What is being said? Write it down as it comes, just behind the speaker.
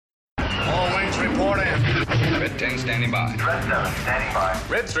report in. Red 10 standing by. Red 7 standing by.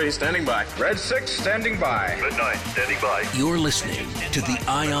 Red 3 standing by. Red 6 standing by. Red 9 standing by. You're listening to the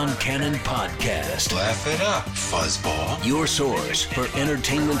Ion Cannon Podcast. Laugh it up, fuzzball. Your source for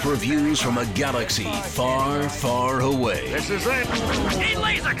entertainment reviews from a galaxy far, far away. This is it. Hey,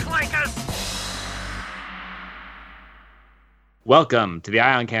 laser clankers! Welcome to the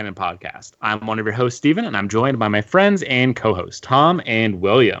Ion Cannon Podcast. I'm one of your hosts, Steven, and I'm joined by my friends and co-hosts, Tom and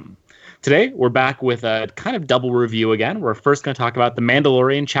William. Today, we're back with a kind of double review again. We're first going to talk about The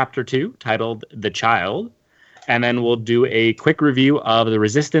Mandalorian Chapter 2, titled The Child, and then we'll do a quick review of The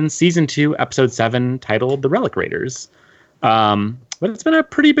Resistance Season 2, Episode 7, titled The Relic Raiders. But it's been a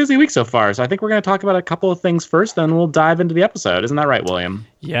pretty busy week so far, so I think we're going to talk about a couple of things first, then we'll dive into the episode. Isn't that right, William?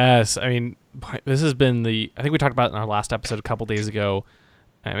 Yes. I mean, this has been I think we talked about it in our last episode a couple days ago.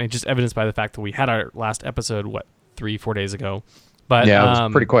 I mean, just evidenced by the fact that we had our last episode, 3-4 days ago. But yeah, it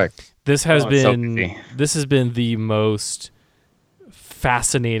was pretty quick. This has been the most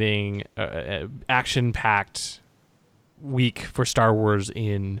fascinating, action-packed week for Star Wars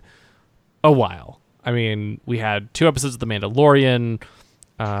in a while. I mean, we had 2 episodes of The Mandalorian.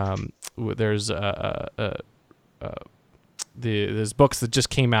 There's there's books that just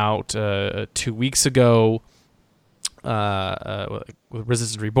came out 2 weeks ago. With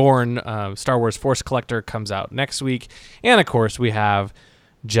Resistance Reborn, Star Wars Force Collector comes out next week, and of course we have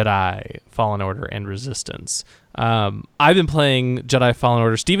Jedi Fallen Order and Resistance. I've been playing Jedi Fallen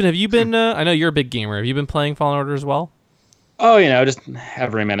Order. Steven, have you been? I know you're a big gamer. Have you been playing Fallen Order as well? Oh, just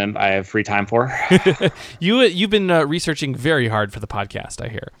every minute I have free time for. You've been researching very hard for the podcast, I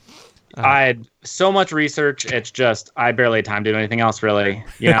hear. I had so much research. It's just I barely had time to do anything else, really.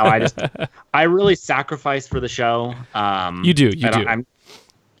 I really sacrifice for the show. You do.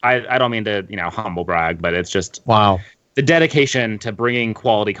 I don't mean to, humble brag, but it's just wow. The dedication to bringing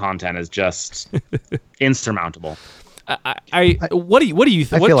quality content is just insurmountable. What do you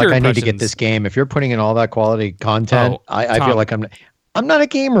think? I feel like I need to get this game. If you're putting in all that quality content, I feel like I'm not a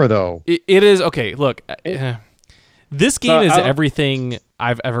gamer though. It is okay. Look, this game is everything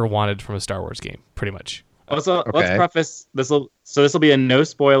I've ever wanted from a Star Wars game, pretty much. Let's preface this. This will be a no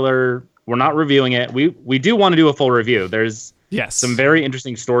spoiler. We're not reviewing it. We do want to do a full review. There's some very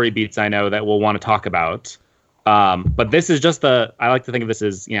interesting story beats I know that we'll want to talk about. But this is just I like to think of this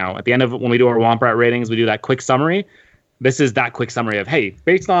as, at the end of when we do our Womp Rat ratings, we do that quick summary. This is that quick summary of, hey,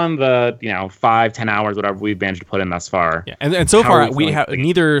 based on the 5-10 hours, whatever we've managed to put in thus far. Yeah, and so far we have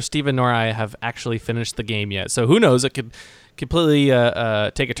neither Steven nor I have actually finished the game yet. So who knows? It could completely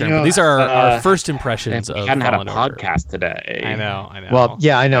take a turn. But these are our first impressions of Fallen Order. We hadn't had a podcast today. I know. Well,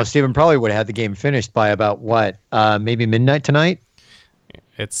 yeah, I know. Steven probably would have had the game finished by about maybe midnight tonight.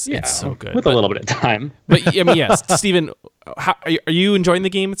 It's so good with a little bit of time. But I mean, yes, Steven, are you enjoying the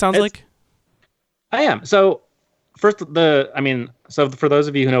game? It sounds like I am. So. First, so for those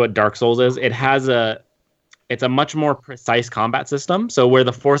of you who know what Dark Souls is, it's a much more precise combat system. So where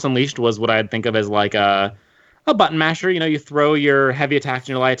the Force Unleashed was what I'd think of as like a button masher. You throw your heavy attacks and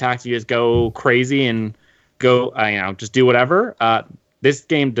your light attacks, you just go crazy and go, just do whatever. This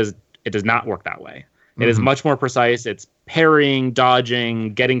game does not work that way. It is much more precise. It's parrying,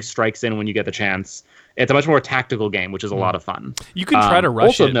 dodging, getting strikes in when you get the chance. It's a much more tactical game, which is a lot of fun. You can try to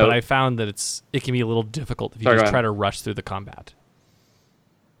rush it, but I found that it can be a little difficult if you just try to rush through the combat.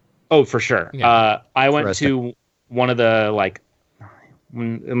 Oh, for sure. Yeah. I went to one of the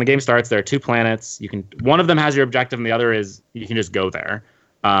when the game starts, there are 2 planets. One of them has your objective, and the other is you can just go there.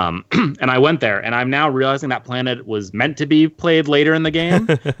 And I went there, and I'm now realizing that planet was meant to be played later in the game.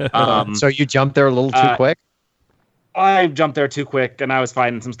 So you jumped there a little too quick? I jumped there too quick, and I was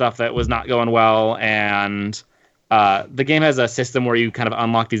fighting some stuff that was not going well. And the game has a system where you kind of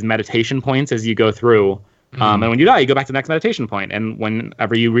unlock these meditation points as you go through. And when you die, you go back to the next meditation point. And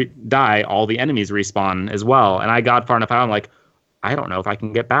whenever you die, all the enemies respawn as well. And I got far enough out, I'm like, I don't know if I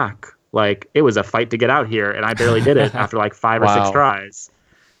can get back. Like, it was a fight to get out here, and I barely did it after 5 or 6 tries.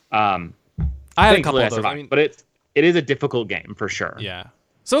 I had a couple of those. But it is a difficult game for sure. Yeah.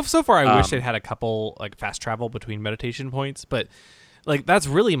 So far, I wish they'd had a couple fast travel between meditation points, but that's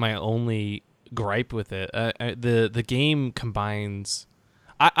really my only gripe with it. The game combines.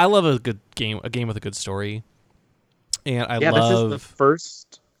 I love a good game, a game with a good story, and this is the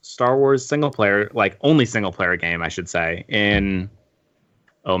first Star Wars single player, only single player game, I should say. I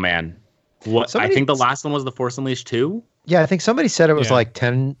think the last one was The Force Unleashed 2. Yeah, I think somebody said it was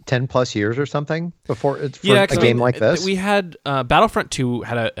 10 plus years or something before a game like this. We had Battlefront 2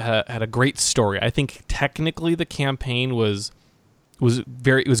 had a great story. I think technically the campaign was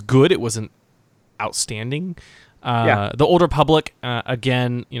good. It wasn't outstanding. The Old Republic,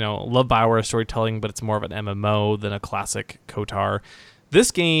 again, love BioWare storytelling, but it's more of an MMO than a classic KOTOR.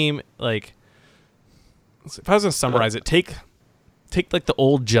 This game, like, if I was going to summarize it, take like the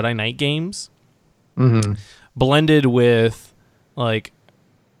old Jedi Knight games, blended with like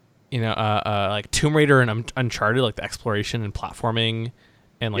Tomb Raider and Uncharted, like the exploration and platforming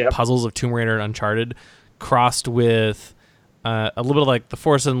and like puzzles of Tomb Raider and Uncharted, crossed with a little bit of like The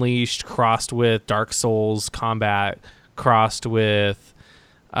Force Unleashed, crossed with Dark Souls combat, crossed with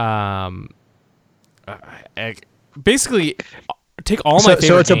basically take all my favorite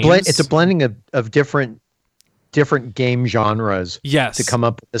so it's games. It's a blending of different game genres to come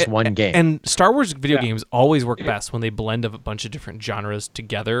up with this one game. And Star Wars video games always work best when they blend of a bunch of different genres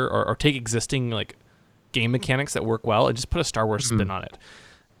together, or take existing like game mechanics that work well and just put a Star Wars spin on it.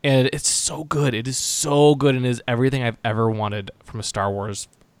 And it's so good. It is so good, and it is everything I've ever wanted from a Star Wars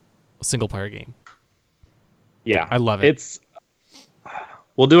single-player game. Yeah. I love it.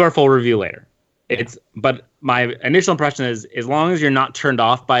 We'll do our full review later. But my initial impression is, as long as you're not turned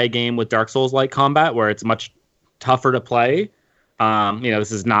off by a game with Dark Souls-like combat, where it's much tougher to play,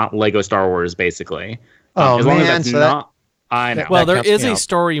 this is not Lego Star Wars, basically. As long as that's not... I know. Well, there is a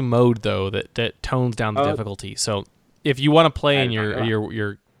story mode, though, that tones down the difficulty. So if you want to play and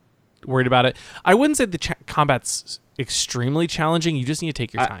you're worried about it, I wouldn't say the combat's extremely challenging. You just need to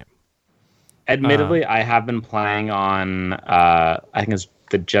take your time. Admittedly, I have been playing on I think it's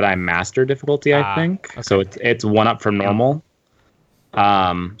the Jedi Master difficulty. I think so. It's one up from normal.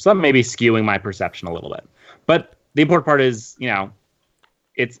 So that may be skewing my perception a little bit. But the important part is,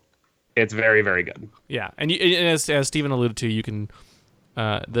 it's very, very good. Yeah, and as Steven alluded to, you can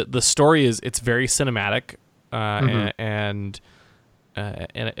the story it's very cinematic and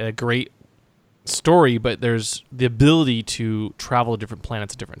a great story, but there's the ability to travel to different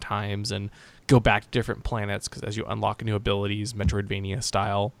planets at different times and go back to different planets because as you unlock new abilities, Metroidvania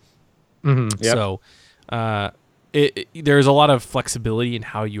style. So there's a lot of flexibility in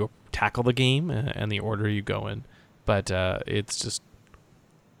how you tackle the game and the order you go in, but it's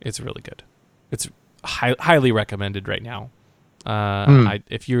really good. It's highly recommended right now.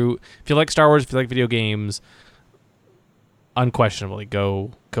 If you like Star Wars, if you like video games, unquestionably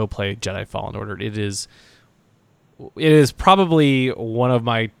go play Jedi Fallen Order. It is probably one of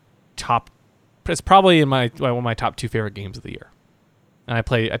my top. It's probably in one of my top 2 favorite games of the year. And I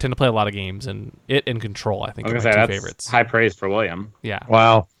tend to play a lot of games, and it and Control I think are my 2 favorites. High praise for William. Yeah.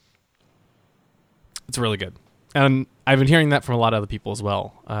 Wow. It's really good, and I've been hearing that from a lot of other people as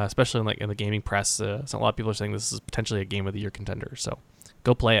well, especially in the gaming press. So a lot of people are saying this is potentially a Game of the Year contender. So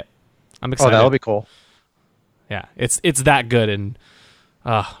go play it. I'm excited. Oh, that'll be cool. Yeah, it's that good, and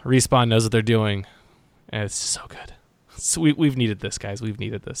Respawn knows what they're doing, and it's so good. So we've needed this, guys. We've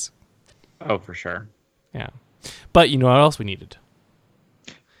needed this. Oh, for sure. Yeah, but you know what else we needed?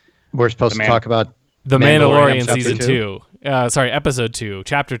 We're supposed to talk about The Mandalorian season 2. Episode 2,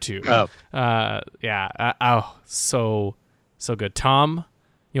 chapter 2. Oh, so good. Tom,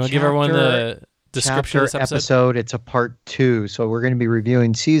 you want to give everyone the description of this episode? It's a part 2. So we're going to be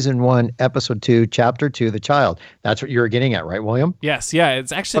reviewing season 1, episode 2, chapter 2, The Child. That's what you were getting at, right, William? Yes. Yeah.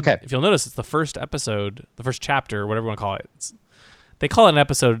 It's actually, if you'll notice, it's the first episode, the first chapter, whatever you want to call it. They call it an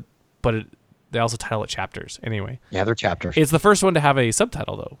episode, but they also title it chapters. Anyway. Yeah, they're chapters. It's the first one to have a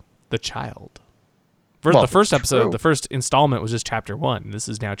subtitle, though. The Child. The first episode, the first installment was just chapter 1. This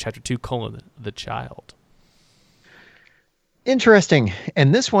is now chapter 2, The Child. Interesting.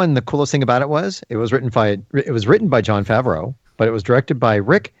 And this one, the coolest thing about it was it was written by Jon Favreau, but it was directed by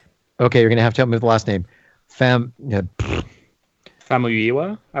Rick. Okay, you're gonna have to help me with the last name.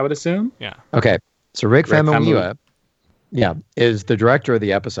 Famuyiwa, I would assume. Yeah. Okay. So Rick Famuyiwa, is the director of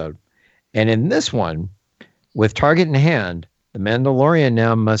the episode. And in this one, with target in hand, the Mandalorian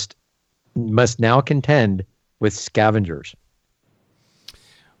now must now contend with scavengers.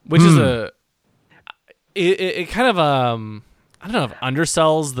 Which is it kind of I don't know if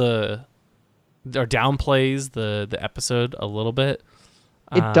undersells or downplays the episode a little bit.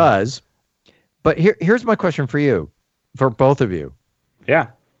 It does. But here's my question for you, for both of you. Yeah.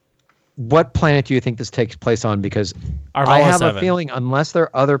 What planet do you think this takes place on? Because Arvala I have 7. a feeling, unless there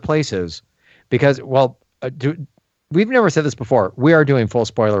are other places, because, we've never said this before. We are doing full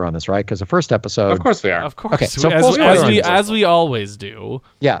spoiler on this, right? Because the first episode. Of course we are. Of course. Okay, so as we always do.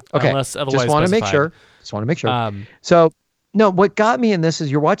 Yeah. Okay. Unless otherwise Just want to make sure. So, no, what got me in this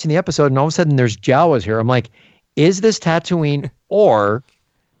is you're watching the episode and all of a sudden there's Jawas here. I'm like, is this Tatooine or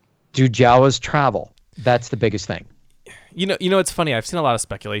do Jawas travel? That's the biggest thing. You know, it's funny. I've seen a lot of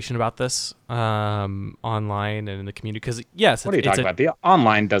speculation about this online and in the community. Because yes, what are you talking about? The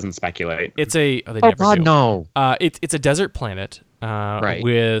online doesn't speculate. It's a they Oh never God, do. no. It's a desert planet Right.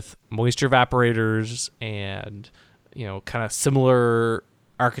 with moisture evaporators and kind of similar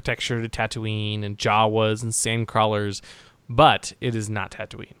architecture to Tatooine and Jawas and sand crawlers, but it is not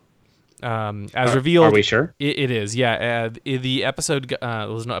Tatooine. As revealed, are we sure? It is, yeah. The episode, there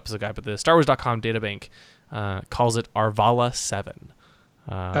was no episode guide, but the StarWars.com databank calls it Arvala 7.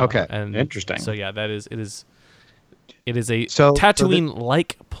 Okay. And interesting. So yeah, it is a So-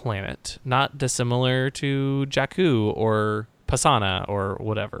 Tatooine-like planet, not dissimilar to Jakku or Pasana or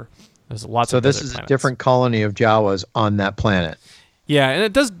whatever. There's lots So of this desert is a planets. different colony of Jawas on that planet. Yeah, and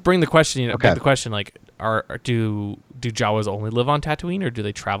it does bring the question. Okay. Beg the question, like, do Jawas only live on Tatooine, or do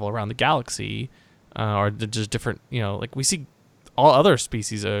they travel around the galaxy, or they're just different? Like we see all other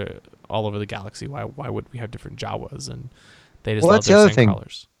species all over the galaxy. Why would we have different Jawas? And they just Well, love that's the their other thing.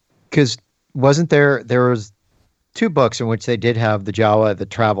 sandcrawlers. Because wasn't there was 2 books in which they did have the Jawa that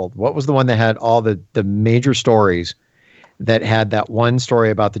traveled. What was the one that had all the major stories that had that one story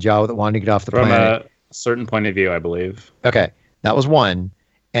about the Jawa that wanted to get off the From planet? a certain point of view, I believe. Okay, that was one.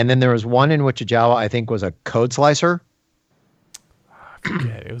 And then there was one in which a Jawa, I think, was a code slicer. I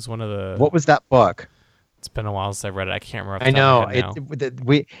forget. It was one of the. What was that book? It's been a while since I've read it. I can't remember. off I the top know. of my head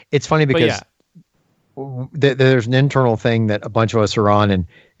now. It's funny But because there's an internal thing that a bunch of us are on, and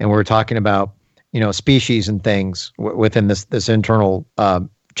we're talking about species and things within this internal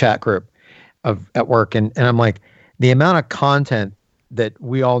chat group at work, and I'm like, the amount of content that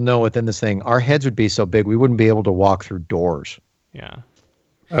we all know within this thing, our heads would be so big we wouldn't be able to walk through doors. Yeah.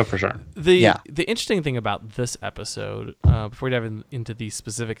 Oh, for sure. The interesting thing about this episode, before we dive into these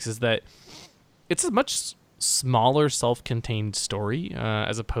specifics, is that it's a much smaller, self-contained story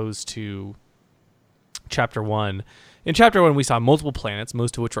as opposed to Chapter 1. In Chapter 1, we saw multiple planets,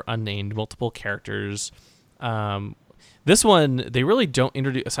 most of which were unnamed, multiple characters. This one, they really don't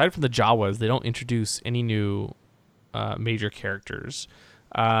introduce, aside from the Jawas, they don't introduce any new major characters.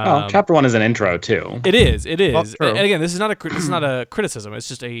 Chapter 1 is an intro too. It is. Well, true. And again, this is not a criticism. It's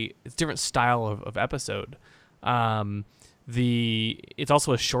just it's different style of episode. It's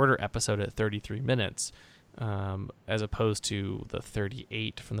also a shorter episode at 33 minutes, as opposed to the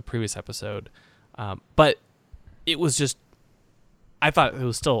 38 from the previous episode. But it was just, I thought it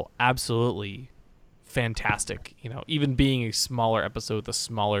was still absolutely fantastic. Even being a smaller episode with a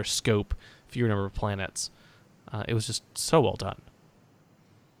smaller scope, fewer number of planets, it was just so well done.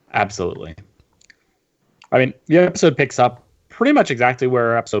 Absolutely. I mean, the episode picks up pretty much exactly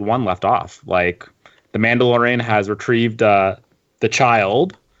where episode 1 left off. Like, the Mandalorian has retrieved the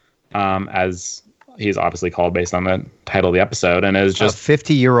child, as he's obviously called based on the title of the episode, and is just a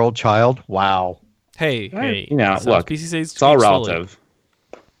 50-year-old child. Wow. Hey, so look, PCs it's all change slowly. relative.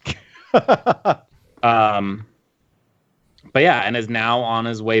 But yeah, and is now on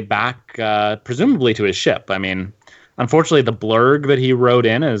his way back, presumably to his ship. I mean, unfortunately, the blurg that he rode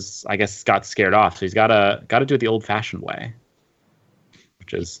in I guess, got scared off. So he's got to do it the old-fashioned way,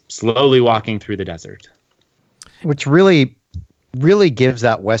 which is slowly walking through the desert. Which really gives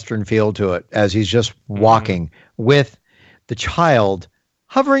that Western feel to it, as he's just walking with the child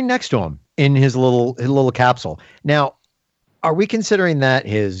hovering next to him in his little capsule. Now, are we considering that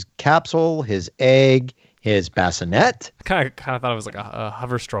his capsule, his egg, his bassinet? I kind of thought it was like a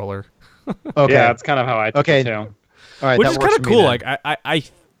hover stroller, Okay. Yeah, that's kind of how I took it too. All right. which that is works kind of for me cool. then.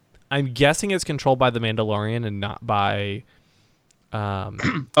 Like I'm guessing it's controlled by the Mandalorian and not by. Oh,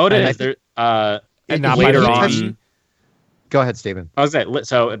 it And I is. think- And not later by on- the Go ahead, Stephen. I was saying,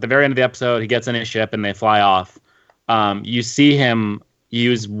 so at the very end of the episode, he gets in his ship and they fly off. You see him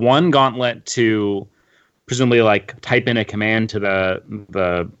use one gauntlet to presumably like type in a command to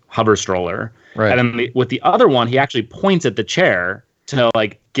the hover stroller, Right. and then with the other one, he actually points at the chair to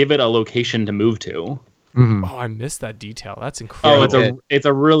like give it a location to move to. Mhm. Oh, I missed that detail. That's Oh, incredible. it's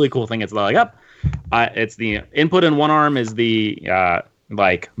a really cool thing. It's like it's the input in one arm is the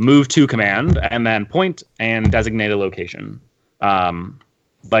like move to command, and then point and designate a location.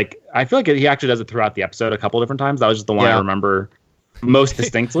 Like I feel like he actually does it throughout the episode a couple different times. That was just the one I remember most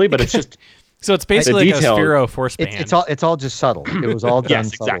distinctly. But it's just So it's basically like a detail- Sphero force band. It's all just subtle. It was all done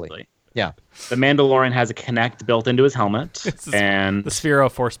yes, subtly. exactly. Yeah. The Mandalorian has a Kinect built into his helmet, It's this- and the Sphero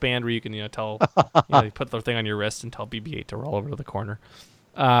force band where you can tell you put the thing on your wrist and tell BB-8 to roll over to the corner.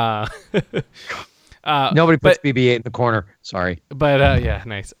 Nobody puts BB-8 in the corner. Sorry. But yeah,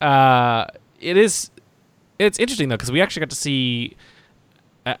 nice. It's interesting though because we actually got to see.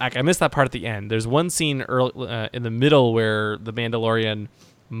 I missed that part at the end. There's one scene early in the middle where the Mandalorian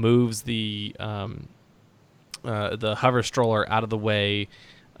moves the the hover stroller out of the way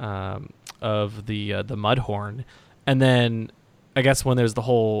of the Mudhorn, and then I guess when there's the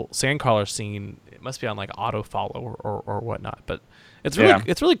whole Sandcrawler scene, it must be on like auto follow or whatnot. But it's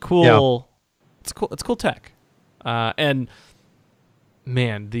really cool. Yeah. It's cool tech, and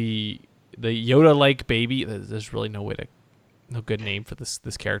man, the Yoda-like baby. There's really no good name for this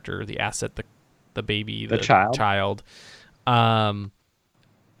character, the asset, the baby, the child.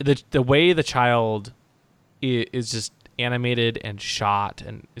 The way the child is just animated and shot,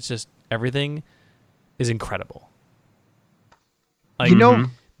 and it's just everything is incredible. Like,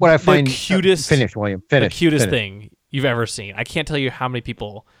 what I find the cutest, finish, William. Finish. The cutest thing you've ever seen. I can't tell you how many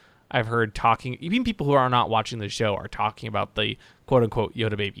people I've heard talking, even people who are not watching the show are talking about the quote unquote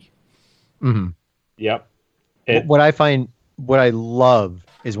Yoda baby. Mm-hmm. Yep. What I love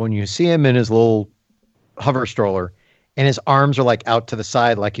is when you see him in his little hover stroller and his arms are like out to the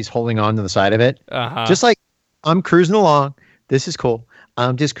side, like he's holding on to the side of it. Uh-huh. Just like, I'm cruising along. This is cool.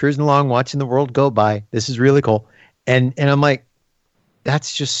 I'm just cruising along, watching the world go by. This is really cool. And I'm like,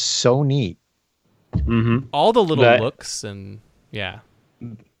 that's just so neat. Mm-hmm. All the little looks and yeah.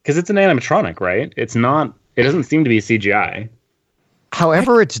 Because it's an animatronic, right? It doesn't seem to be CGI.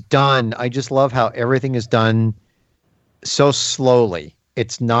 However it's done, I just love how everything is done so slowly.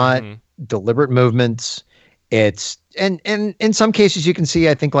 It's not deliberate movements. It's and in some cases you can see,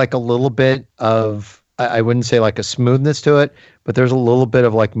 I think, like a little bit of, I wouldn't say like a smoothness to it, but there's a little bit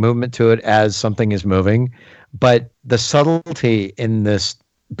of like movement to it as something is moving. But the subtlety in this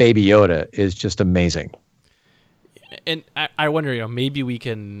Baby Yoda is just amazing. And I wonder, maybe we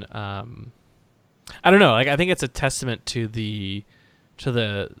can, I don't know. Like, I think it's a testament to the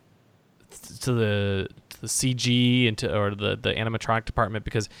CG and or the animatronic department,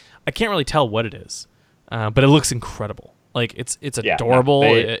 because I can't really tell what it is, but it looks incredible. Like it's adorable.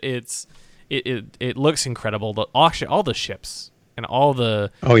 It looks incredible. Actually, all the ships and all the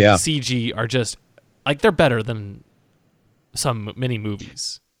CG are just like, they're better than some mini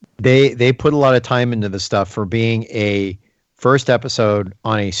movies. They put a lot of time into this stuff for being a first episode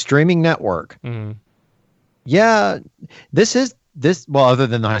on a streaming network. Mm-hmm. Yeah, this well, other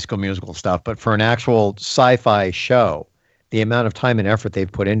than the High School Musical stuff, but for an actual sci-fi show, the amount of time and effort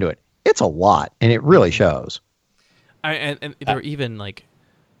they've put into it, it's a lot, and it really shows. And there were even like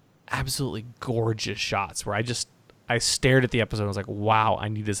absolutely gorgeous shots where I stared at the episode and was like, wow, I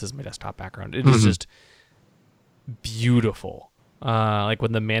need this as my desktop background. It is just beautiful. Like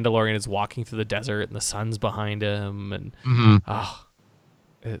when the Mandalorian is walking through the desert and the sun's behind him, and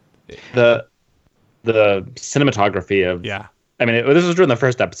the cinematography of I mean, this was during the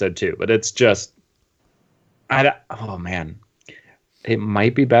first episode too, but it's just oh man, it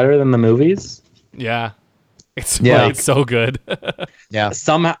might be better than the movies. Yeah, it's so good. Yeah,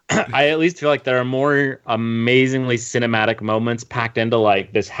 somehow I at least feel like there are more amazingly cinematic moments packed into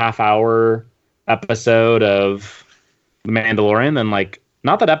like this half-hour episode of The Mandalorian than like,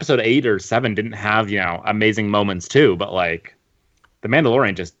 not that episode 8 or 7 didn't have, amazing moments too, but like The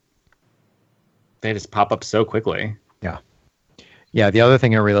Mandalorian they just pop up so quickly. Yeah, the other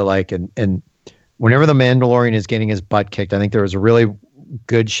thing I really like, and whenever the Mandalorian is getting his butt kicked, I think there was a really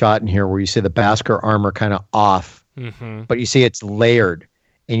good shot in here where you see the Beskar armor kind of off, but you see it's layered,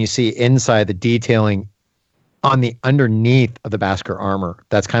 and you see inside the detailing on the underneath of the Beskar armor.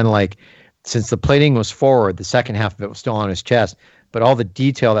 That's kind of like, since the plating was forward, the second half of it was still on his chest, but all the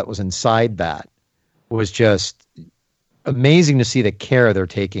detail that was inside that was just amazing to see the care they're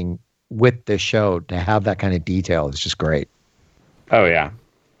taking with this show to have that kind of detail. It's just great. Oh, yeah.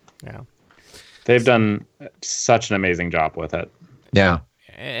 Yeah. They've done such an amazing job with it. Yeah.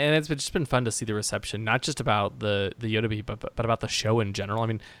 And it's just been fun to see the reception, not just about the Yoda baby, but about the show in general. I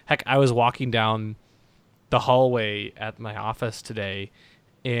mean, heck, I was walking down the hallway at my office today,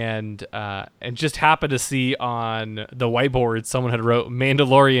 and just happened to see on the whiteboard someone had wrote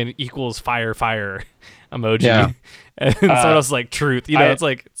 "Mandalorian equals fire emoji." Yeah. And so I was like, truth. It's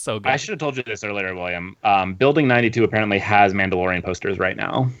like, it's so good. I should have told you this earlier, William. Building 92 apparently has Mandalorian posters right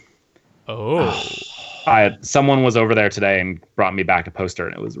now. Oh. Someone was over there today and brought me back a poster,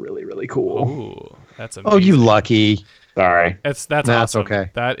 and it was really, really cool. Ooh, that's amazing. Oh, you lucky. Sorry. That's awesome.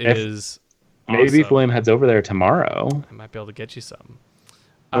 Okay. That is maybe awesome. if William heads over there tomorrow, I might be able to get you some.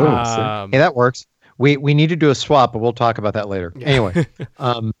 Hey, that works. We need to do a swap, but we'll talk about that later. Yeah. Anyway,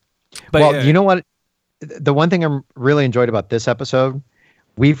 you know what? The one thing I really enjoyed about this episode,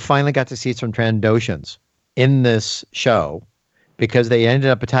 we finally got to see some Trandoshans in this show, because they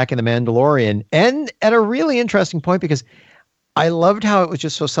ended up attacking the Mandalorian, and at a really interesting point, because I loved how it was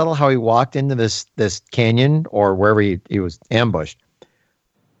just so subtle how he walked into this canyon or wherever he was ambushed.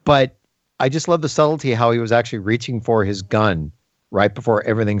 But I just love the subtlety how he was actually reaching for his gun right before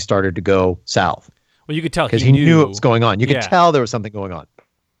everything started to go south. Well, you could tell because he knew what was going on. You could tell there was something going on.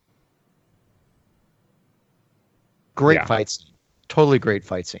 Great fight scene. Totally great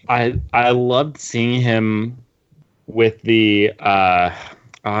fight scene. I loved seeing him with the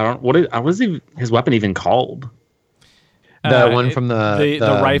what is his weapon even called? The one from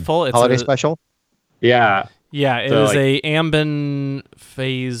the rifle. It's holiday special. Yeah. Yeah, it is a Ambin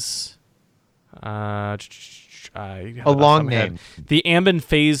Phase. A long name. The Ambin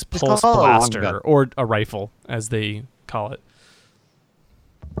Phase Pulse Blaster, or a rifle, as they call it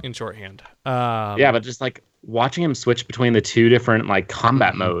in shorthand. Yeah, but just like watching him switch between the two different like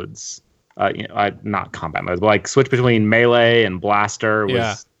combat modes. Not combat modes, but like switch between melee and blaster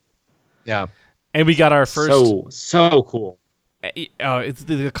was. Yeah. And we got our first. So cool. It's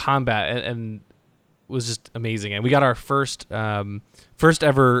the combat and was just amazing, and we got our first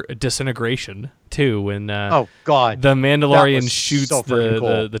ever disintegration too when oh god, the Mandalorian shoots so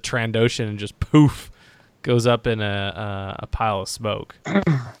the Trandoshan and just poof goes up in a pile of smoke.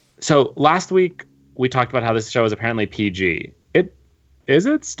 So last week we talked about how this show is apparently PG. Is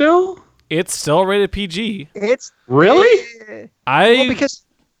it still? It's still rated PG. It's really because.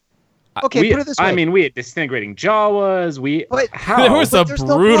 Okay, put it this way. I mean, we had disintegrating Jawas. There was a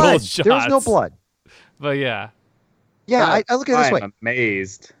brutal shot. There was no blood. But yeah. Yeah, I look at it this way. I'm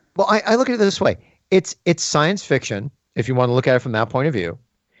amazed. Well, I look at it this way. It's science fiction, if you want to look at it from that point of view.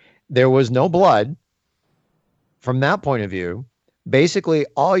 There was no blood from that point of view. Basically,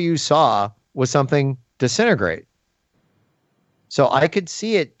 all you saw was something disintegrate. So I could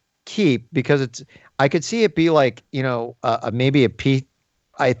see it keep because I could see it be like, maybe a P.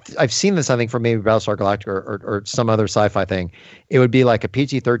 I've seen this, I think, for maybe Battlestar Galactica or some other sci-fi thing. It would be like a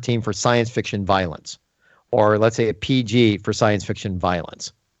PG-13 for science fiction violence, or let's say a PG for science fiction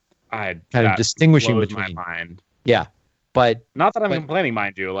violence. Kind of distinguishing between. My mind. Yeah, but not that I'm complaining,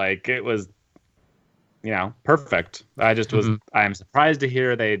 mind you. Like it was, perfect. I just was. I am surprised to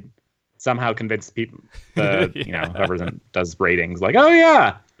hear they somehow convinced people. Whoever does ratings, like, oh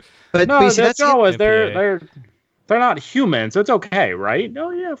yeah, but no, see, that's always they're not human, so it's okay, right? Oh,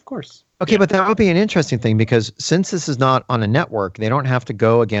 yeah, of course. Okay, but that would be an interesting thing because since this is not on a network, they don't have to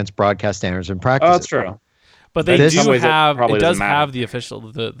go against broadcast standards and practices. Oh, that's true. But they do have it does have the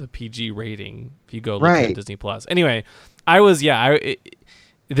official the PG rating if you go look at Disney Plus. Anyway, there was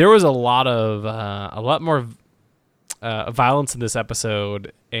a lot more violence in this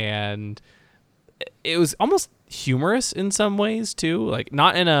episode, and it was almost humorous in some ways too, like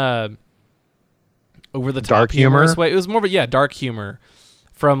not in a over the top dark humorous way. It was more of a dark humor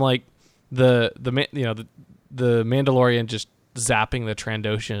from like the Mandalorian just zapping the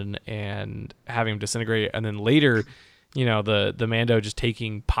Trandoshan and having him disintegrate, and then later, the Mando just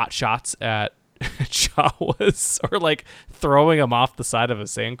taking pot shots at Jawas or like throwing them off the side of a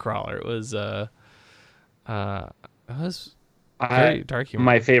sandcrawler. It was very dark humor.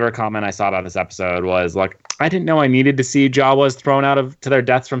 My favorite comment I saw about this episode was like, I didn't know I needed to see Jawas thrown to their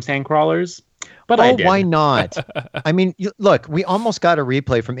deaths from sandcrawlers. But I did. Why not? I mean, look, we almost got a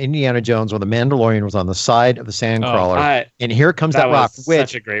replay from Indiana Jones where the Mandalorian was on the side of the sandcrawler, and here comes that rock.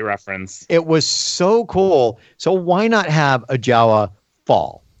 Such a great reference. It was so cool. So why not have a Jawa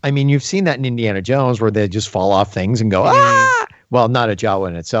fall? I mean, you've seen that in Indiana Jones where they just fall off things and go, ah! Well, not a Jawa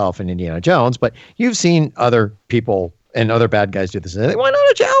in itself in Indiana Jones, but you've seen other people and other bad guys do this. Why not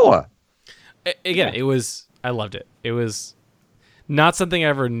a Jawa? Again, I loved it. It was not something I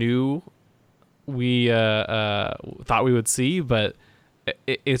ever knew we thought we would see, but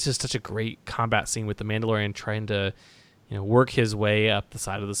it's just such a great combat scene with the Mandalorian trying to work his way up the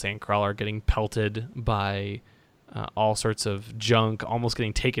side of the sandcrawler, getting pelted by all sorts of junk, almost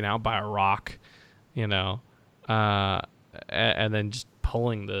getting taken out by a rock, and then just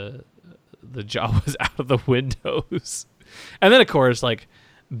pulling the Jawas out of the windows. And then of course, like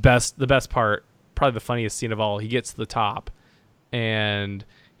the best part, probably the funniest scene of all, he gets to the top and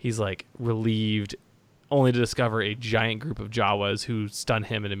he's like relieved, only to discover a giant group of Jawas who stun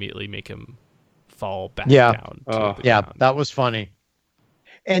him and immediately make him fall back down. Ground. That was funny.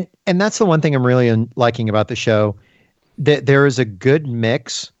 And that's the one thing I'm really liking about the show. That there is a good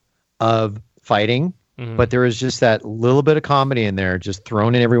mix of fighting, but there is just that little bit of comedy in there, just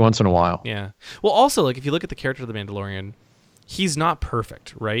thrown in every once in a while. Yeah. Well, also, like if you look at the character of the Mandalorian, he's not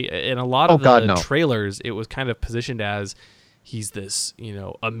perfect, right? In a lot of the trailers, it was kind of positioned as he's this,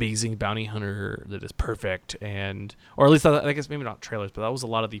 amazing bounty hunter that is perfect, or at least I guess maybe not trailers, but that was a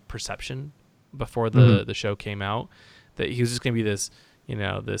lot of the perception before the show came out, that he was just going to be this,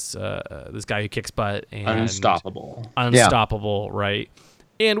 this guy who kicks butt and unstoppable, right?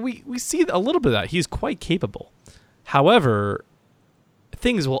 And we see a little bit of that. He's quite capable. However,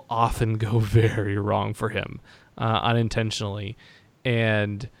 things will often go very wrong for him unintentionally.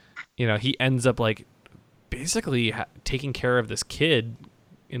 And, he ends up like basically taking care of this kid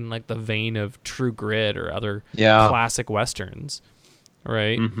in like the vein of True Grit or other classic Westerns.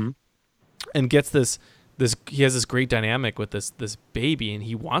 Right. Mm-hmm. And gets he has this great dynamic with this baby, and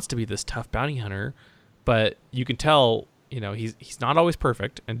he wants to be this tough bounty hunter, but you can tell, he's not always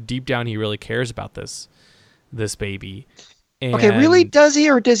perfect, and deep down he really cares about this baby. And, okay, really, does he,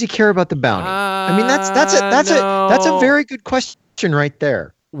 or does he care about the bounty? I mean, that's a very good question right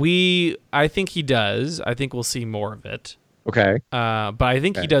there. I think he does. I think we'll see more of it. Okay. But I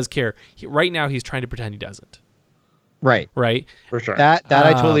think he does care. Right now he's trying to pretend he doesn't. Right. For sure. That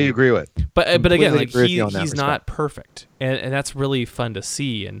I totally agree with. But again, like he's not perfect, and that's really fun to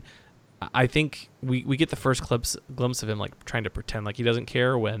see. And I think we get the first glimpse of him like trying to pretend like he doesn't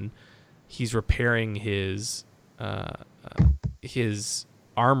care when he's repairing his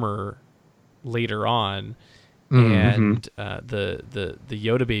armor later on, and the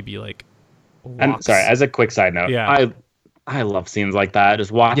Yoda baby like. And sorry, as a quick side note, I love scenes like that.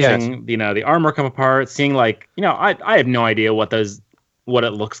 Just watching, the armor come apart, seeing like, I have no idea what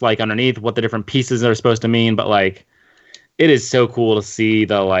it looks like underneath, what the different pieces are supposed to mean, but like, it is so cool to see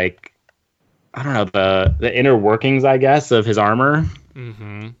the like, I don't know, the inner workings, I guess, of his armor.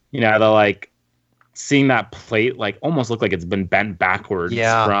 Mm-hmm. The like seeing that plate like almost look like it's been bent backwards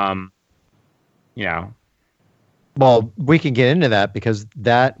from, Well, we can get into that because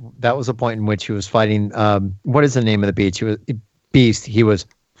that was a point in which he was fighting. What is the name of the beast? He was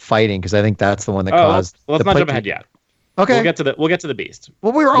fighting because I think that's the one that caused. Let's not jump ahead yet. Okay, we'll get to the beast.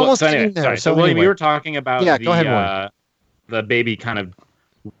 Well, we were almost getting there. So William, you were talking about go ahead, the baby kind of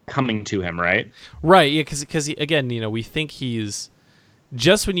coming to him, right? Right. Yeah, because again, we think he's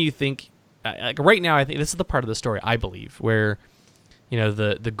just when you think like right now. I think this is the part of the story I believe where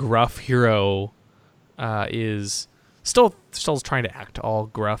the gruff hero. Is still trying to act all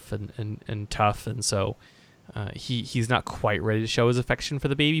gruff and tough, and so he's not quite ready to show his affection for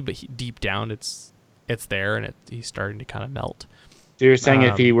the baby, but deep down it's there, and he's starting to kind of melt. So you're saying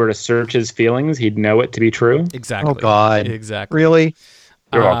if he were to search his feelings, he'd know it to be true? Exactly. Oh God! Exactly. Really?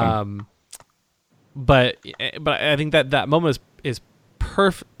 You're welcome. But I think that moment is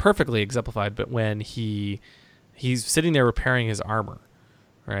perfectly exemplified. But when he's sitting there repairing his armor,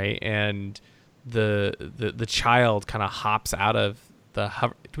 right, and the child kind of hops out of the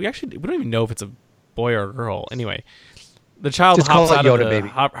hover. We don't even know if it's a boy or a girl. Anyway, the child hops out of the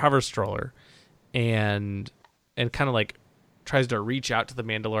hover stroller and kind of like tries to reach out to the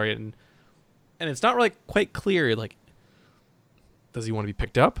Mandalorian, and it's not really quite clear. Like, does he want to be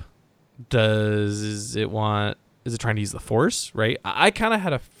picked up? Is it trying to use the Force? Right. I kind of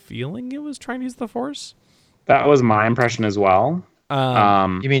had a feeling it was trying to use the Force. That was my impression as well. You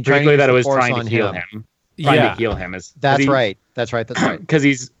mean particularly that it was trying to heal him? Trying to heal him That's right.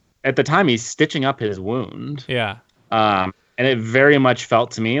 Because at the time he's stitching up his wound. Yeah. And it very much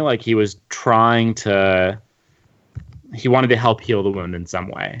felt to me like he was he wanted to help heal the wound in some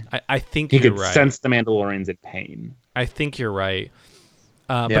way. I think he you're could right. sense the Mandalorians in pain. I think you're right.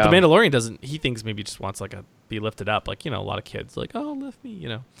 But the Mandalorian doesn't. He thinks maybe just wants like be lifted up, like a lot of kids like, oh, lift me,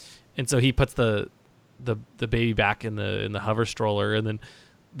 and so he puts the baby back in the hover stroller, and then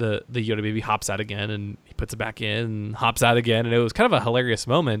the Yoda baby hops out again, and he puts it back in and hops out again, and it was kind of a hilarious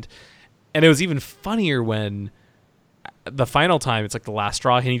moment. And it was even funnier when the final time it's like the last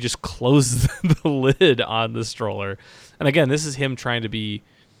straw, and he just closes the lid on the stroller. And again, this is him trying to be,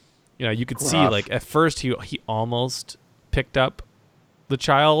 you could see like at first he almost picked up the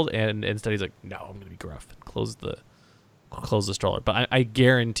child, and instead he's like, no, I'm gonna be gruff and close the stroller. But I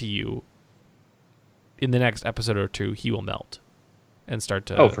guarantee you, in the next episode or two, he will melt and start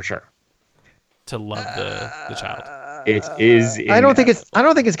to for sure to love the child. It is. I don't think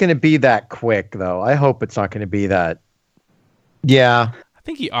it's going to be that quick though. I hope it's not going to be that. Yeah, I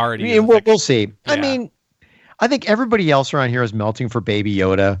think he already. We'll see. Yeah. I mean, I think everybody else around here is melting for Baby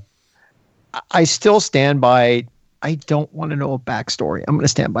Yoda. I still stand by. I don't want to know a backstory. I'm going to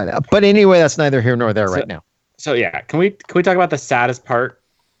stand by that. But anyway, that's neither here nor there right now. So yeah, can we talk about the saddest part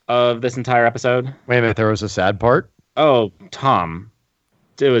of this entire episode? Wait a minute, there was a sad part? Oh, Tom.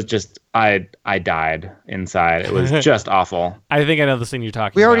 It was just I died inside. It was just awful. I think I know the scene you're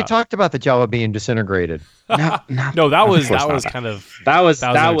talking about. We already talked about the Jawa being disintegrated. No, that was kind of that was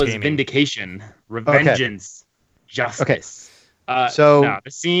vindication, revengeance, justice. Okay.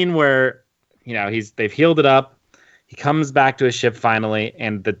 The scene where they've healed it up. He comes back to his ship finally,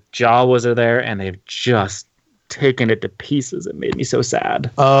 and the Jawas are there, and they've just taking it to pieces. It made me so sad.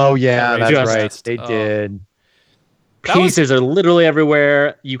 Oh yeah, that's Just- right. They did. Pieces are literally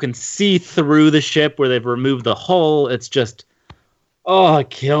everywhere. You can see through the ship where they've removed the hull. It's just, it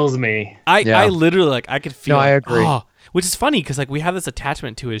kills me. I literally like I could feel. No, I agree. Which is funny because like we have this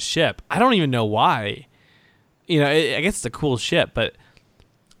attachment to his ship. I don't even know why. I guess it's a cool ship, but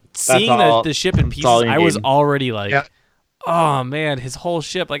seeing the ship in pieces, I was already like, oh man, his whole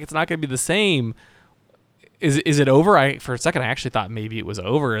ship, like it's not going to be the same. Is it over? For a second, I actually thought maybe it was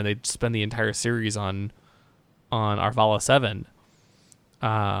over and they'd spend the entire series on Arvala 7.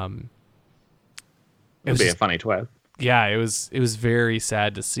 It'd be a funny twist. Yeah, it was very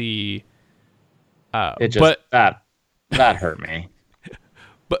sad to see. That hurt me.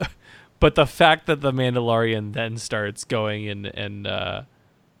 But the fact that the Mandalorian then starts going and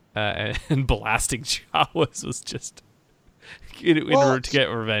blasting Jawas was just to get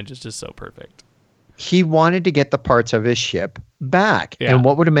revenge is just so perfect. He wanted to get the parts of his ship back. Yeah. And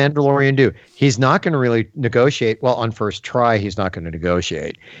what would a Mandalorian do? He's not going to really negotiate. Well, on first try, he's not going to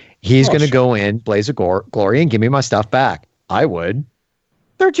negotiate. He's going to go in, blaze of glory, and give me my stuff back. I would.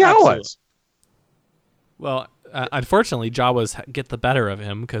 They're Jawas. Absolutely. Well, unfortunately, Jawas get the better of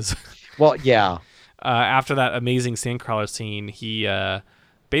him because Well, yeah. after that amazing Sandcrawler scene, he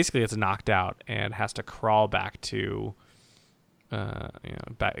basically gets knocked out and has to crawl back to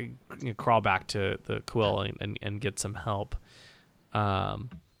crawl back to the Quill and get some help.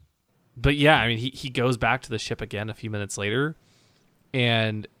 But yeah, I mean, he goes back to the ship again a few minutes later,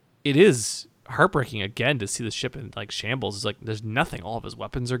 and it is heartbreaking again to see the ship in like shambles. It's like there's nothing. All of his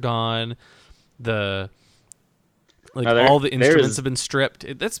weapons are gone. All the instruments have been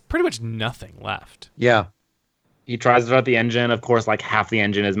stripped. That's pretty much nothing left. Yeah. He tries to start the engine. Of course, like half the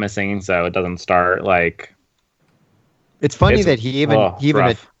engine is missing, so it doesn't start. Like, It's funny that he rough.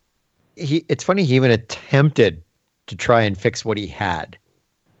 it's funny he even attempted to try and fix what he had.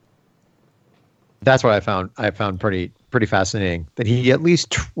 That's what I found pretty fascinating, that he at least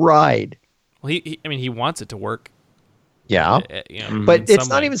tried. Well, he wants it to work. Yeah. But it's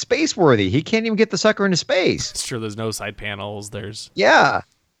not even space worthy. He can't even get the sucker into space. It's true. There's no side panels. Yeah.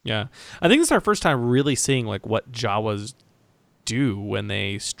 Yeah. I think it's our first time really seeing like what Jawas do when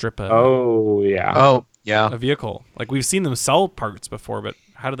they strip a vehicle. Like we've seen them sell parts before, but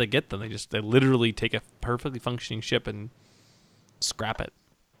how do they get them? They literally take a perfectly functioning ship and scrap it.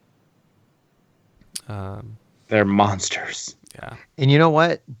 They're monsters. Yeah. And you know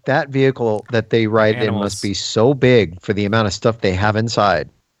what? That vehicle that they ride in must be so big for the amount of stuff they have inside,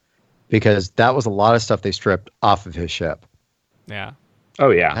 because that was a lot of stuff they stripped off of his ship. Yeah.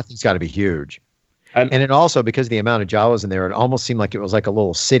 Oh yeah. That thing's got to be huge. And it also, because of the amount of Jawas in there, it almost seemed like it was like a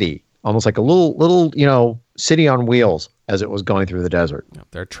little city, almost like a little city on wheels as it was going through the desert. Yeah,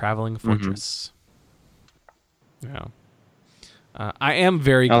 they're a traveling fortress. Yeah. I am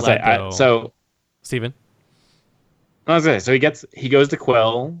very glad though. Steven? I was gonna say, so he goes to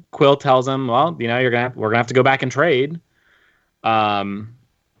Quill. Quill tells him, well, we're gonna have to go back and trade. And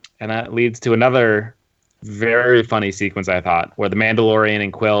that leads to another very funny sequence, I thought, where the Mandalorian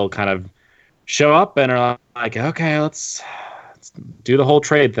and Quill kind of show up and are like, okay, let's do the whole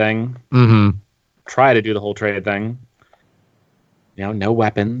trade thing. Mm-hmm. Try to do the whole trade thing. No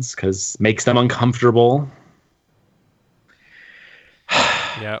weapons, because makes them uncomfortable.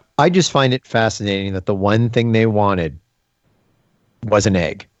 Yeah. I just find it fascinating that the one thing they wanted was an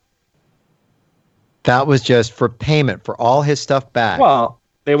egg. That was just for payment for all his stuff back. Well,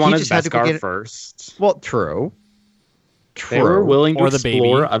 they wanted just had to go Beskar get it first. Well, true. They were willing to Or the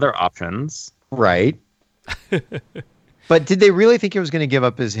explore baby. other options. Right. But did they really think he was going to give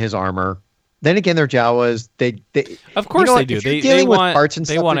up his armor? Then again, they're Jawas. They Of course they do. If you're They dealing with want parts and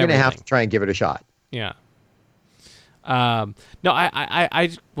stuff, you're want going to have everything. to try and give it a shot. Yeah. No,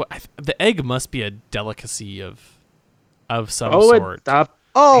 the egg must be a delicacy of some sort.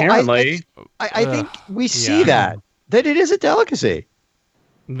 Apparently. I think we see that it is a delicacy.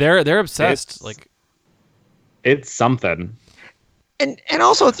 They're obsessed. It's something. And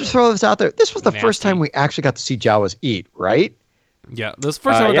also, to throw this out there, this was the first time we actually got to see Jawas eat, right? Yeah, this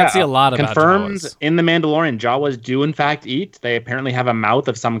first time we got to see a lot about confirmed Jawas. in The Mandalorian. Jawas do in fact eat. They apparently have a mouth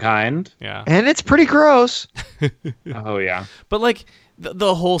of some kind. Yeah, And it's pretty gross. Oh yeah. but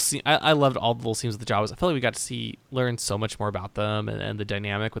the whole scene, I loved all the little scenes with the Jawas. I felt like we got to learn so much more about them and the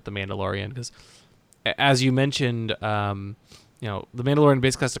dynamic with the Mandalorian, because as you mentioned, the Mandalorian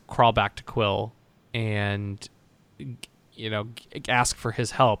basically has to crawl back to Quill and ask for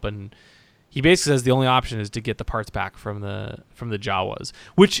his help, and he basically says the only option is to get the parts back from the Jawas,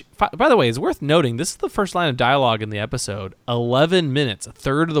 which, by the way, is worth noting. This is the first line of dialogue in the episode, 11 minutes, a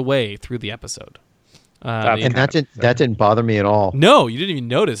third of the way through the episode. And that didn't bother me at all. No, you didn't even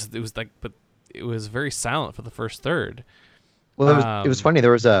notice. It was like, but it was very silent for the first third. Well, it was funny.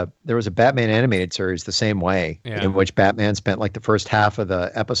 There was a Batman animated series the same way, in which Batman spent like the first half of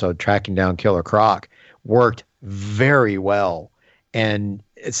the episode tracking down Killer Croc. Worked very well, and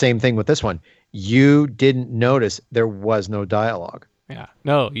same thing with this one. You didn't notice there was no dialogue. Yeah,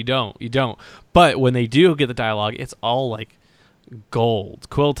 no, you don't. But when they do get the dialogue, it's all like gold.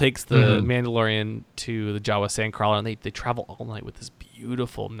 Quill takes the Mandalorian to the Jawa Sandcrawler, and they travel all night with this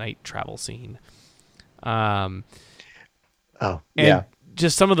beautiful night travel scene. And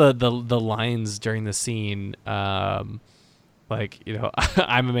just some of the lines during the scene, like, you know,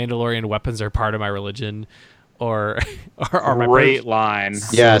 I'm a Mandalorian, weapons are part of my religion, or my great line.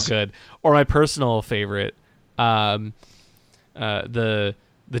 So good. Or my personal favorite, the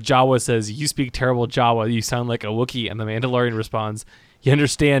Jawa says, "You speak terrible Jawa. You sound like a Wookiee." And the Mandalorian responds, "You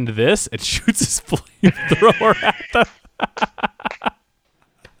understand this?" And shoots his flamethrower at them.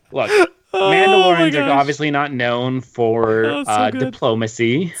 Look, Mandalorians are obviously not known for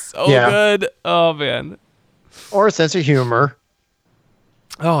diplomacy. So good. Oh, man. Or a sense of humor.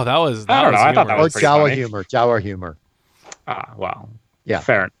 Oh, that was. I don't know. I thought that was or pretty Jawa funny. humor. Jawa humor. Well. Yeah.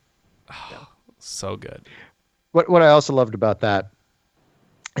 Fair. So good. What I also loved about that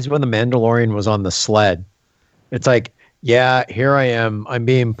is when the Mandalorian was on the sled. It's like, yeah, here I am. I'm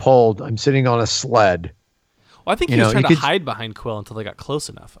being pulled. I'm sitting on a sled. Well, I think he was trying to hide behind Quill until they got close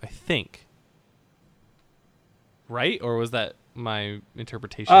enough, I think. Right? Or was that my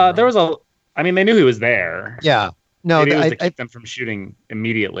interpretation? There was I mean, they knew he was there. Yeah. No, Maybe it was to keep them from shooting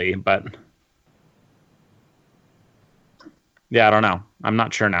immediately, but yeah, I don't know. I'm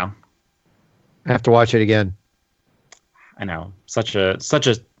not sure now. I have to watch it again. I know. Such a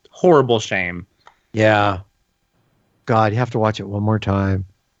horrible shame. Yeah. God, you have to watch it one more time.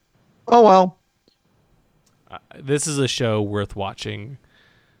 Oh, well. This is a show worth watching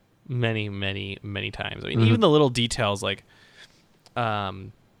many, many, many times. I mean, even the little details, like,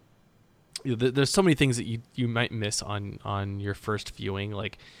 there's so many things that you might miss on your first viewing.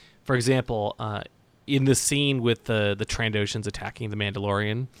 Like, for example, in the scene with the Trandoshans attacking the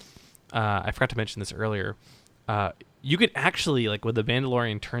Mandalorian, I forgot to mention this earlier. You could actually, like, when the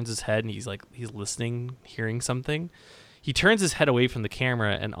Mandalorian turns his head and he's listening, hearing something, he turns his head away from the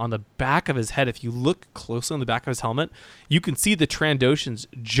camera, and on the back of his head, if you look closely on the back of his helmet, you can see the Trandoshans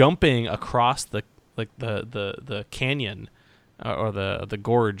jumping across the canyon or the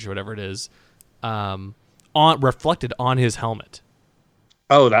gorge, whatever it is, reflected on his helmet.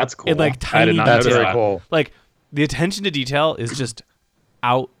 Oh, that's cool. And like tiny That's detail. very cool. Like the attention to detail is just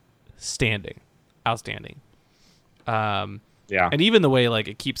outstanding. Yeah. And even the way like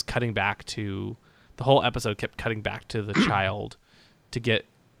it keeps cutting back to the whole episode kept cutting back to the child to get,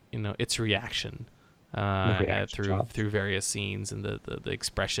 you know, its reaction through various scenes and the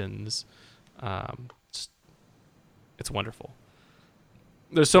expressions. It's wonderful.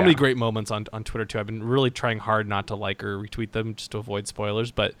 There's so many great moments on Twitter too. I've been really trying hard not to like or retweet them just to avoid spoilers.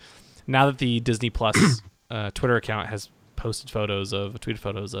 But now that the Disney Plus Twitter account has tweeted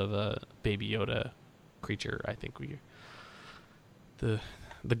photos of a Baby Yoda creature, I think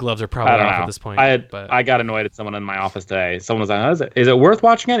the gloves are probably off at this point. I got annoyed at someone in my office today. Someone was like, is it worth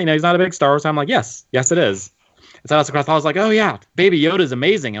watching it? You know, he's not a big Star Wars fan. I'm like, yes, it is. And so I was like, oh yeah, Baby Yoda's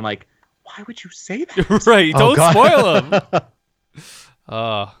amazing. I'm like, why would you say that? Right, don't spoil him.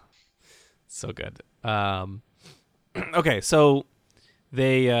 Oh, so good. Okay, so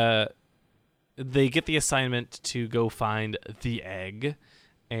they get the assignment to go find the egg,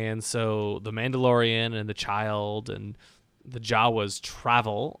 and so the Mandalorian and the child and the Jawas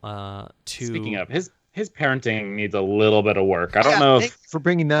travel to. Speaking of, his parenting needs a little bit of work. I don't know if for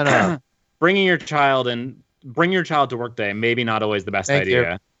bringing that up. Bring your child to work day. Maybe not always the best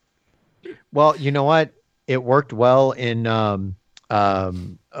idea. You. Well, you know what? It worked well in.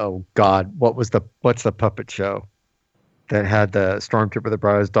 Oh God, what's the puppet show that had the stormtrooper that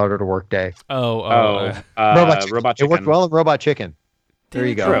brought his daughter to work day? Robot Chicken. It worked well in Robot Chicken. There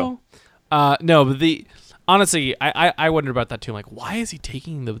you go. No, but honestly, I wondered about that too. I'm like, why is he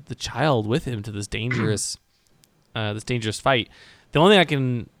taking the child with him to this dangerous fight? The only thing I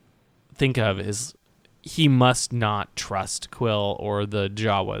can think of is he must not trust Quill or the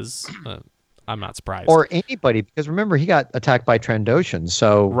Jawas. I'm not surprised. Or anybody, because remember, he got attacked by Trandoshans.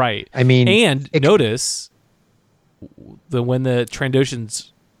 So, right. I mean... And notice when the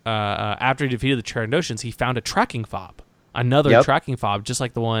Trandoshans, after he defeated the Trandoshans, he found a tracking fob. Another tracking fob, just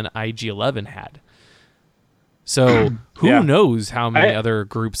like the one IG-11 had. So, who knows how many other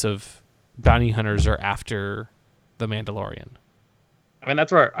groups of bounty hunters are after the Mandalorian? I mean,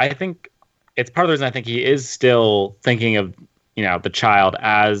 that's where I think it's part of the reason I think he is still thinking of, the child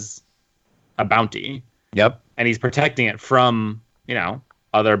as a bounty. Yep. And he's protecting it from,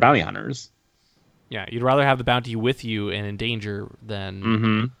 other bounty hunters. Yeah, you'd rather have the bounty with you and in danger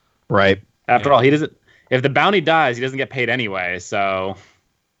than... Right. After all, he doesn't... If the bounty dies, he doesn't get paid anyway, so...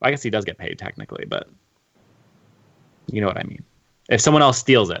 I guess he does get paid, technically, but... You know what I mean. If someone else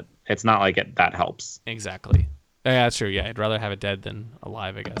steals it, it's not like that helps. Exactly. Yeah, that's true. Yeah, I'd rather have it dead than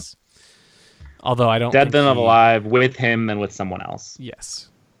alive, I guess. Although I don't dead than alive with him than with someone else. Yes.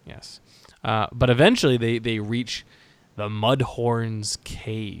 But eventually they reach the Mudhorn's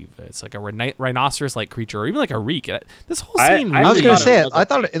cave. It's like a rhinoceros-like creature, or even like a reek. This whole scene. I was going to say it. I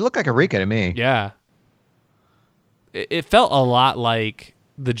thought it looked like a Rika to me. Yeah. It felt a lot like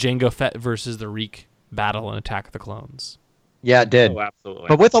the Jango Fett versus the Reek battle in Attack of the Clones. Yeah, it did. Oh, absolutely.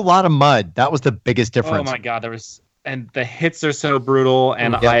 But with a lot of mud. That was the biggest difference. Oh my god, and the hits are so brutal,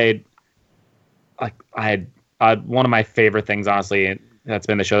 and I had one of my favorite things, honestly, that's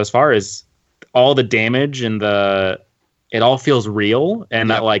been the show as far is all the damage and it all feels real, and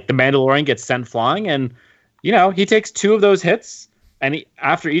that like the Mandalorian gets sent flying, and he takes 2 of those hits, and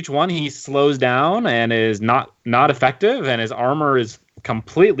after each one he slows down and is not effective, and his armor is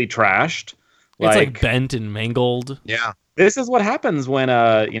completely trashed. It's like bent and mangled. Yeah. This is what happens when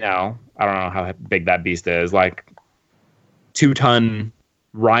I don't know how big that beast is, like 2-ton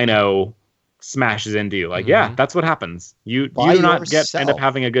rhino smashes into you. Like, yeah, that's what happens. You do not end up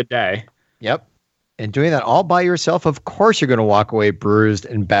having a good day. Yep. And doing that all by yourself, of course you're going to walk away bruised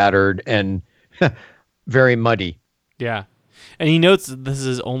and battered and very muddy. Yeah. And he notes that this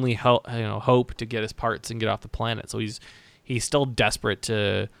is only hope to get his parts and get off the planet. So he's still desperate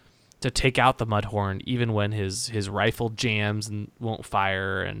to take out the Mudhorn, even when his rifle jams and won't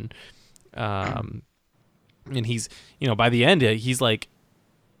fire, and he's by the end he's like,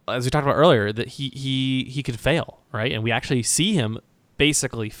 as we talked about earlier, that he could fail, right? And we actually see him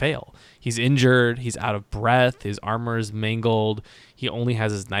basically fail. He's injured, he's out of breath, his armor is mangled, he only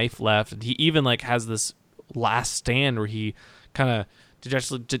has his knife left, and he even like has this last stand where he kind of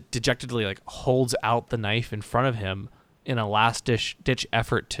dejectedly like holds out the knife in front of him in a last ditch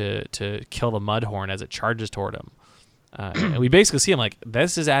effort to kill the Mudhorn as it charges toward him. And we basically see him like,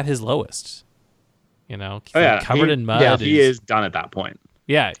 this is at his lowest. Covered in mud. Yeah, he is done at that point.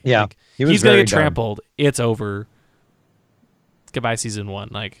 Yeah. Yeah. Like, he's going to get trampled. It's over. Goodbye, season 1.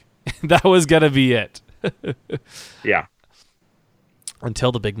 Like, that was going to be it. Yeah.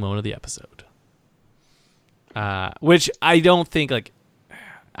 Until the big moment of the episode. Which I don't think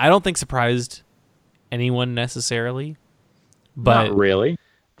surprised anyone necessarily. But not really.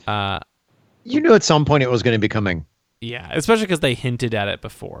 You knew at some point it was going to be coming. Yeah, especially because they hinted at it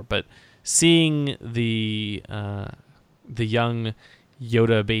before. But seeing the young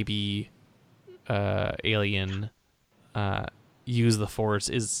Yoda baby alien use the Force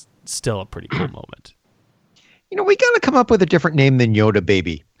is still a pretty cool moment. We got to come up with a different name than Yoda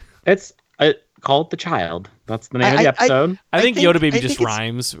baby. It's call it the child. That's the name of the episode. I think Yoda baby just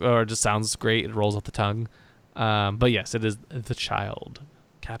rhymes or just sounds great. It rolls off the tongue. But yes, it is the child.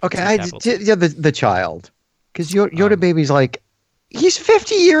 The child. Because Yoda baby's like, he's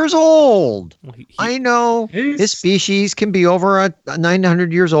 50 years old. Well, I know his species can be over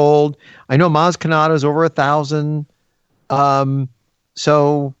 900 years old. I know Maz Kanata is over 1,000.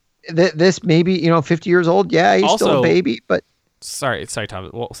 So this maybe 50 years old. Yeah, he's also, still a baby. But sorry, Tom.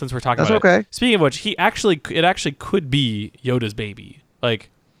 Well, since we're talking that's about okay. Speaking of which, it actually could be Yoda's baby. Like,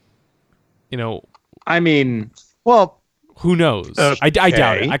 I mean, well, who knows? Okay. I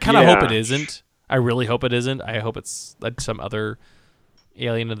doubt it. I kind of hope it isn't. I really hope it isn't. I hope it's like some other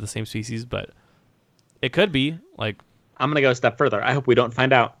alien of the same species, but it could be. Like, I'm gonna go a step further. I hope we don't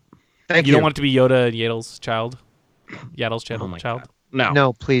find out. Thank you. You don't want it to be Yoda and Yaddle's child? Yaddle's child? God.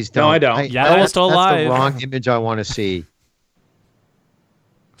 No, please don't. No, I don't. Yaddle's still alive. That's the wrong image I want to see.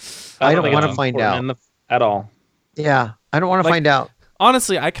 I don't want to find out at all. Yeah, I don't want to find out.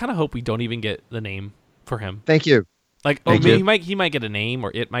 Honestly, I kind of hope we don't even get the name for him. Thank you. Like, he might get a name,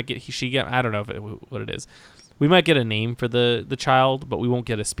 or it might get she get. I don't know what it is. We might get a name for the child, but we won't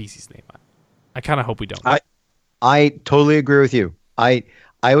get a species name. I kind of hope we don't. I totally agree with you. I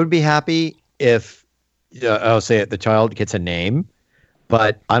would be happy if I'll say it. The child gets a name,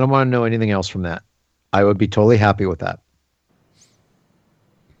 but I don't want to know anything else from that. I would be totally happy with that.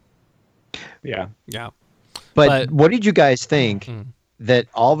 Yeah. But what did you guys think that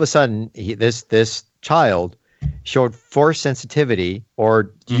all of a sudden this child showed Force sensitivity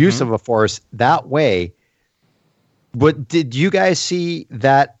or use of a Force that way? What did you guys see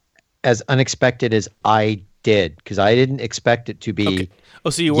that as unexpected as I did, because I didn't expect it to be. Okay. Oh,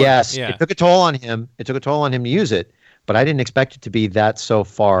 so you were? Yes, Yeah. it took a toll on him. It took a toll on him to use it, but I didn't expect it to be that so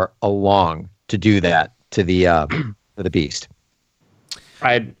far along to do that to the beast.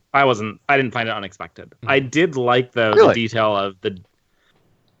 I didn't find it unexpected. I did like the Really? detail of the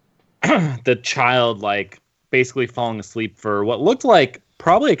child like basically falling asleep for what looked like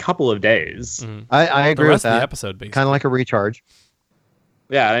probably a couple of days. I agree the with rest of the that. episode, basically. Kind of like a recharge.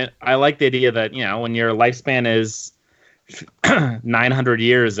 Yeah, I like the idea that, you know, when your lifespan is 900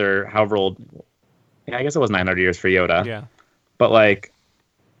 years or however old. Yeah, I guess it was 900 years for Yoda. Yeah. But like,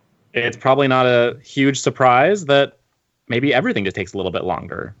 it's probably not a huge surprise that maybe everything just takes a little bit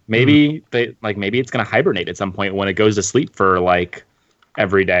longer. Maybe maybe it's going to hibernate at some point when it goes to sleep for like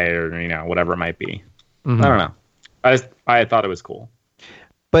every day or, you know, whatever it might be. I don't know. I thought it was cool.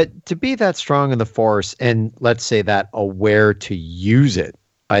 But to be that strong in the Force and let's say that aware to use it,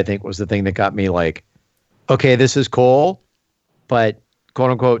 I think was the thing that got me like, okay, this is cool, but quote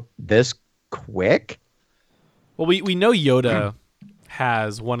unquote, this quick? Well, we know Yoda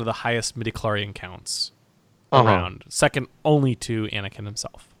has one of the highest midichlorian counts around, second only to Anakin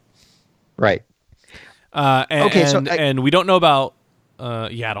himself. Right. And we don't know about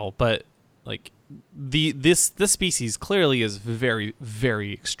Yaddle, but like this species clearly is very,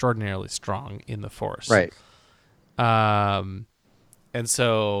 very extraordinarily strong in the Force. Right. And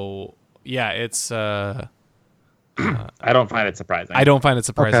so yeah, it's I don't find it surprising. I don't find it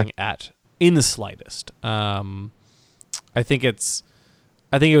surprising in the slightest. I think it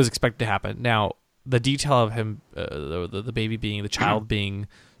was expected to happen. Now, the detail of him, the baby being, the child being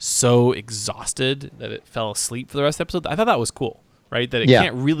so exhausted that it fell asleep for the rest of the episode, I thought that was cool, right? That it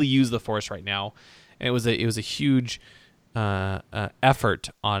can't really use the Force right now, and it was a huge effort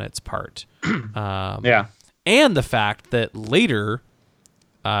on its part. Yeah. And the fact that later,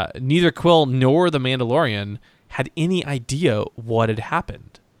 neither Quill nor the Mandalorian had any idea what had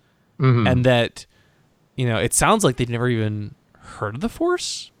happened, and that, you know, it sounds like they'd never even heard of the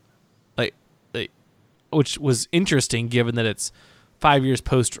Force, like, which was interesting given that it's 5 years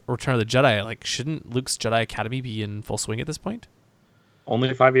post Return of the Jedi. Like, shouldn't Luke's Jedi Academy be in full swing at this point?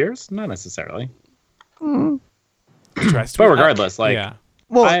 Only 5 years? Not necessarily. But But regardless, like, yeah.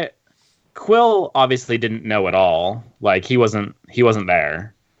 Well, Quill obviously didn't know at all. Like, he wasn't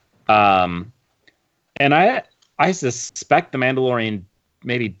there. And I suspect the Mandalorian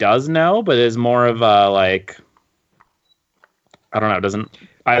maybe does know, but is more of a, like, I don't know, doesn't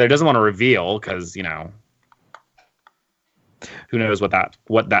want to reveal because, you know, who knows what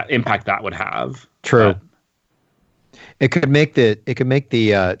that impact that would have. true. But, It could make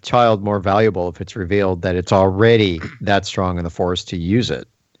the child more valuable if it's revealed that it's already that strong in the Force to use it.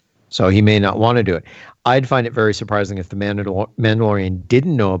 So he may not want to do it. I'd find it very surprising if the Mandalorian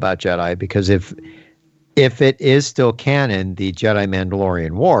didn't know about Jedi, because if it is still canon, the Jedi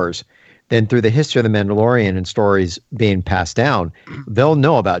Mandalorian Wars, then through the history of the Mandalorian and stories being passed down, they'll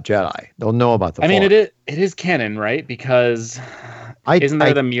know about Jedi. They'll know about the Force. I mean, it is canon, right? Because isn't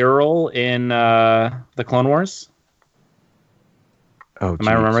there the mural in the Clone Wars? Oh, Am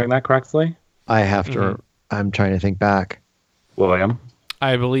I remembering that correctly? I have to. I'm trying to think back. William,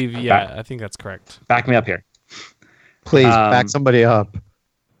 I believe, yeah, I think that's correct. back me up here. Please back somebody up.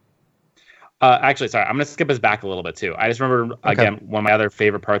 Actually, sorry, I'm going to skip us back a little bit too. I just remember, again, one of my other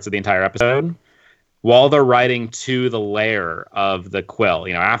favorite parts of the entire episode, while they're riding to the lair of the Quill,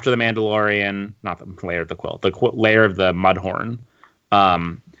 you know, after the Mandalorian, not the lair of the Quill, lair of the Mudhorn,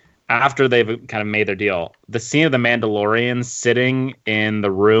 after they've kind of made their deal, the scene of the Mandalorian sitting in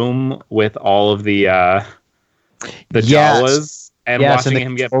the room with all of the Jawas and watching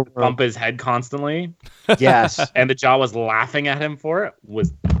him bump his head constantly. Yes. And the Jawas laughing at him for it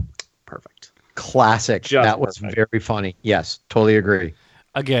was perfect. Classic. Just that was perfect. very funny. Yes, totally agree.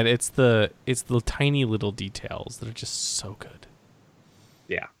 Again, it's the tiny little details that are just so good.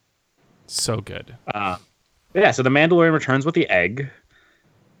 Yeah. So good. Yeah, so the Mandalorian returns with the egg.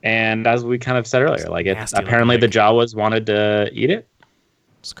 And as we kind of said earlier, like, Nasty apparently the looking Jawas wanted to eat it.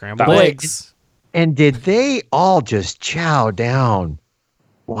 Scrambled That way- eggs. And did they all just chow down?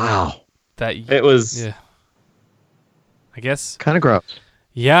 Wow. It was yeah. I guess. Kind of gross.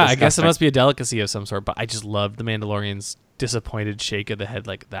 Yeah, I guess it disgusting. must be a delicacy of some sort. But I just loved the Mandalorian's disappointed shake of the head.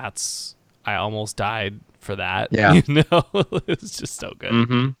 Like, I almost died for that. Yeah. You know, it's just so good.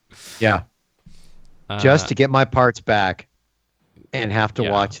 Mm-hmm. Yeah. Just to get my parts back and have to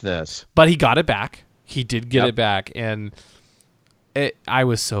yeah. watch this. But he got it back. He did get Yep. it back, and I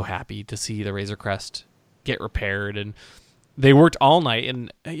was so happy to see the Razor Crest get repaired. And they worked all night. And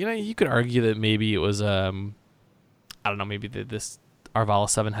you know, you could argue that maybe it was I don't know, maybe this Arvala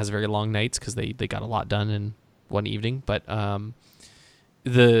 7 has very long nights because they got a lot done in one evening. But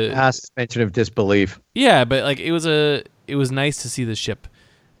the suspension of disbelief. Yeah, but like it was nice to see the ship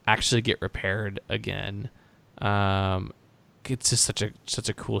actually get repaired again. It's just such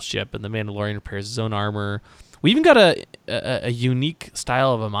a cool ship, and the Mandalorian repairs his own armor. We even got a unique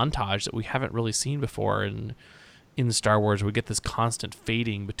style of a montage that we haven't really seen before in Star Wars. We get this constant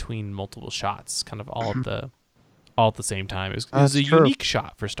fading between multiple shots, kind of all at the same time. It was a unique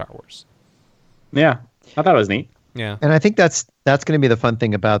shot for Star Wars. Yeah, I thought it was neat. Yeah, and I think that's going to be the fun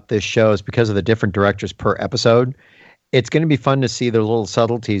thing about this show is because of the different directors per episode. It's going to be fun to see the little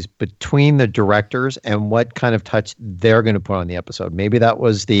subtleties between the directors and what kind of touch they're going to put on the episode. Maybe that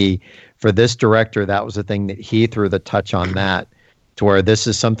was for this director, that was the thing that he threw the touch on that, to where this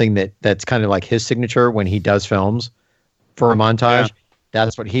is something that's kind of like his signature when he does films for a montage. Yeah.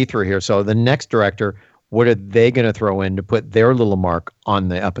 That's what he threw here. So the next director, what are they going to throw in to put their little mark on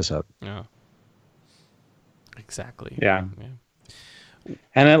the episode? Yeah. Exactly. Yeah.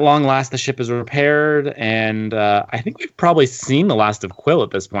 And at long last, the ship is repaired, and I think we've probably seen the last of Quill at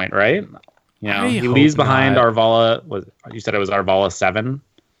this point, right? You know, he leaves behind Arvala. You said it was Arvala 7?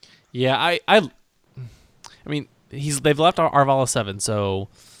 Yeah, I mean, they've left Arvala 7, so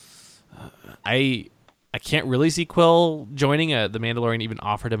I can't really see Quill joining. The Mandalorian even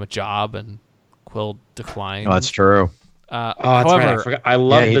offered him a job, and Quill declined. Oh, that's true. That's right. I forgot. I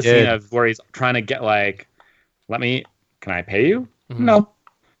love the scene of where he's trying to get like, can I pay you? Mm-hmm. No.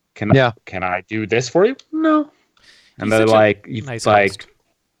 Can I do this for you? No. And they're like, nice host.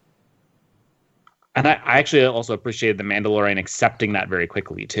 And I actually also appreciated the Mandalorian accepting that very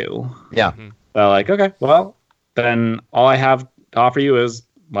quickly too. Yeah. Mm-hmm. They're like, okay, well, then all I have to offer you is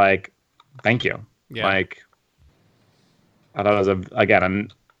like, thank you. Yeah. Like, I thought it was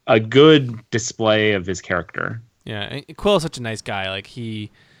a good display of his character. Yeah, and Quill is such a nice guy. Like he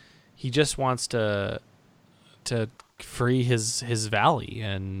just wants to free his valley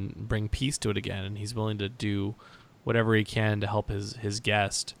and bring peace to it again, and he's willing to do whatever he can to help his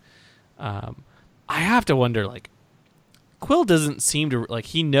guest. I have to wonder, like, Quill doesn't seem to, like,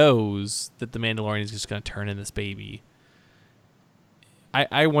 he knows that the Mandalorian is just going to turn in this baby.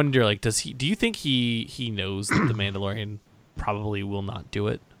 I wonder, like, do you think he knows that the Mandalorian probably will not do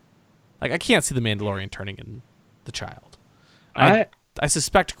it? Like, I can't see the Mandalorian turning in the child. I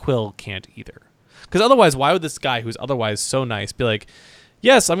suspect Quill can't either. Because otherwise, why would this guy who's otherwise so nice be like,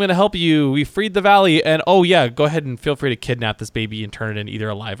 yes, I'm going to help you. We freed the valley. And, oh, yeah, go ahead and feel free to kidnap this baby and turn it in either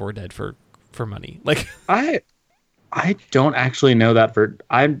alive or dead for money. Like, I don't actually know that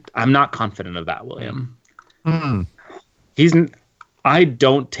I'm not confident of that, William. I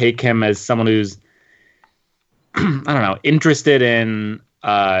don't take him as someone who's, I don't know, interested in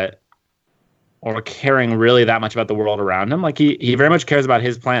or caring really that much about the world around him. Like, he very much cares about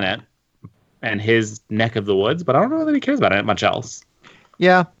his planet and his neck of the woods, but I don't know that he cares about it much else.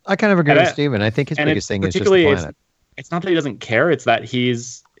 Yeah, I kind of agree with Steven. I think his biggest thing is just the planet. It's not that he doesn't care, it's that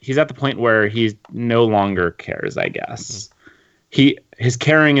he's at the point where he no longer cares, I guess. His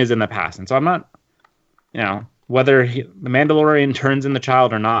caring is in the past, and so I'm not, whether the Mandalorian turns in the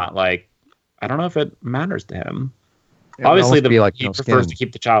child or not, like, I don't know if it matters to him. Obviously, he prefers to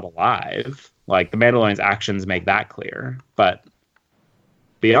keep the child alive. Like, the Mandalorian's actions make that clear, but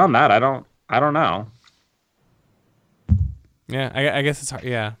beyond that, I don't know. Yeah, I guess it's hard.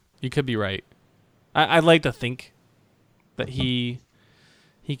 Yeah, you could be right. I'd like to think that he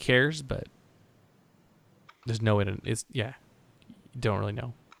cares, but there's no way to. You don't really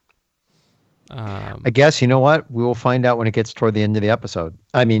know. I guess, you know what? We will find out when it gets toward the end of the episode.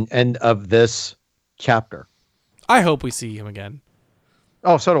 I mean, end of this chapter. I hope we see him again.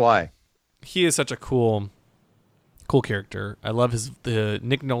 Oh, so do I. He is such a cool character. I love the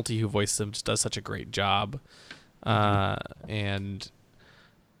Nick Nolte who voiced him just does such a great job. And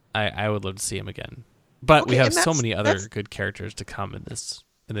I would love to see him again. But we have so many other good characters to come in this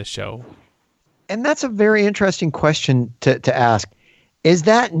show. And that's a very interesting question to ask. Is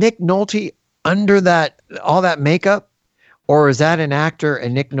that Nick Nolte under all that makeup? Or is that an actor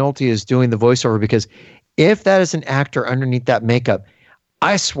and Nick Nolte is doing the voiceover? Because if that is an actor underneath that makeup,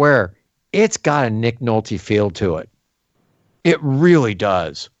 I swear it's got a Nick Nolte feel to it. It really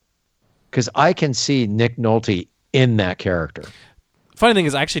does. Because I can see Nick Nolte in that character. Funny thing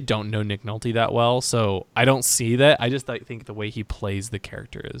is, I actually don't know Nick Nolte that well, so I don't see that. I just think the way he plays the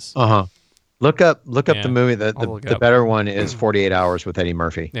character is. Look up the movie. The better one is 48 Hours with Eddie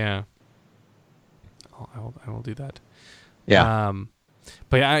Murphy. Yeah. I will do that. Yeah.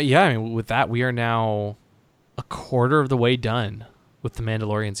 But I mean, with that, we are now a quarter of the way done with The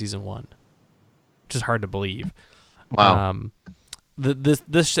Mandalorian season 1, which is hard to believe. Wow.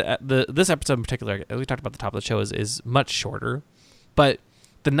 this episode in particular, we talked about the top of the show, is much shorter. But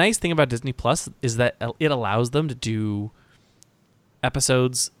the nice thing about Disney Plus is that it allows them to do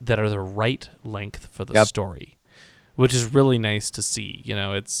episodes that are the right length for the story, which is really nice to see. You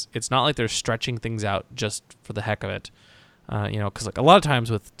know, it's not like they're stretching things out just for the heck of it. You know, because like a lot of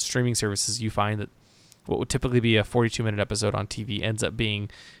times with streaming services, you find that what would typically be a 42-minute episode on TV ends up being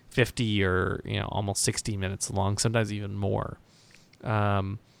 50 or, you know, almost 60 minutes long, sometimes even more.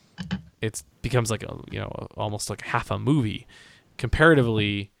 It becomes like almost like half a movie.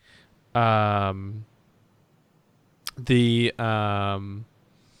 Comparatively, they're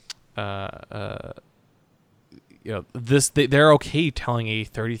okay telling a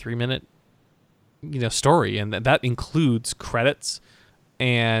 33-minute story, and that includes credits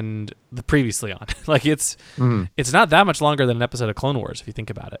and the previously on. Like it's not that much longer than an episode of Clone Wars if you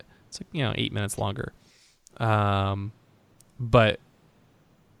think about it. It's like 8 minutes longer, but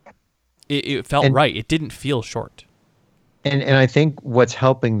it felt right. It didn't feel short. And I think what's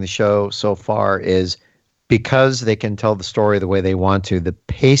helping the show so far is because they can tell the story the way they want to, the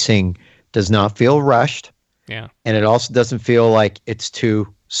pacing does not feel rushed. Yeah. And it also doesn't feel like it's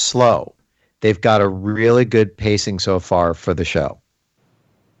too slow. They've got a really good pacing so far for the show.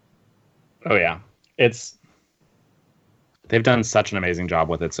 Oh, yeah. They've done such an amazing job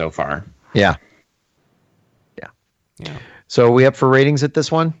with it so far. Yeah. So are we up for ratings at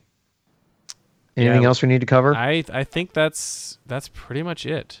this one? Anything else we need to cover? I think that's pretty much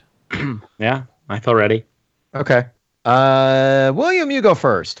it. Yeah, I feel ready. Okay. William, you go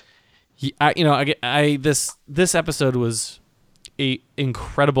first. This episode was a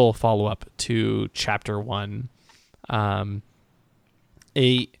incredible follow-up to Chapter 1.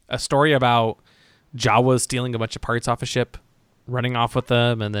 A story about Jawas stealing a bunch of parts off a ship, running off with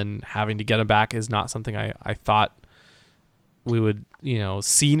them, and then having to get them back is not something I thought we would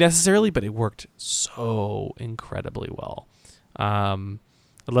see necessarily, but it worked so incredibly well. I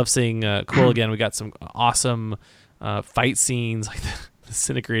love seeing Quill again. We got some awesome fight scenes, like the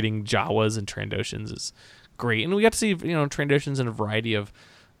disintegrating Jawas and Trandoshans is great, and we got to see Trandoshans in a variety of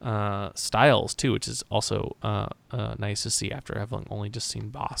styles too, which is also nice to see after having only just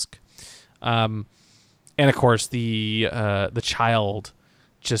seen Bossk. And of course the child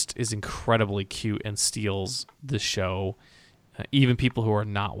just is incredibly cute and steals the show. Even people who are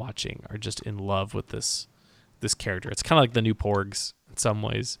not watching are just in love with this character. It's kind of like the new Porgs in some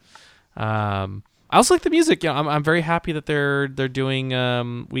ways. I also like the music. I'm very happy that they're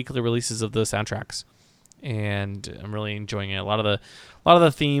doing weekly releases of the soundtracks, and I'm really enjoying it. A lot of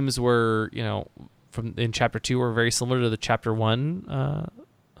the themes were from in Chapter 2 were very similar to the Chapter 1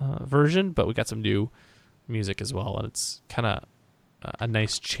 version, but we got some new music as well, and it's kind of a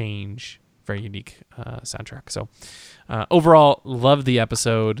nice change. Very unique soundtrack. So overall, love the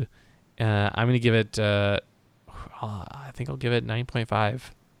episode. I'm going to give it, I think I'll give it 9.5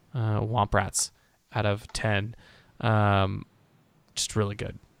 Womp Rats out of 10. Just really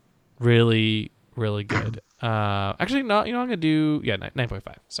good. Really, really good. Actually, no, I'm going to do, 9.5.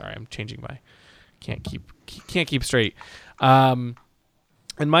 Sorry, I'm changing my, can't keep straight. And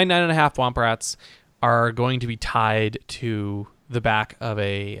my 9.5 Womp Rats are going to be tied to the back of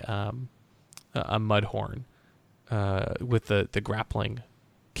a Mudhorn with the grappling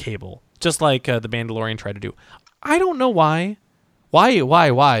cable, just like the Mandalorian tried to do. I don't know why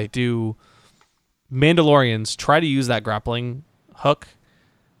do Mandalorians try to use that grappling hook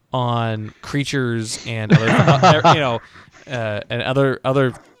on creatures and other and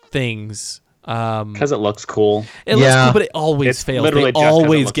other things. Because it looks cool. It looks cool, but it always fails. They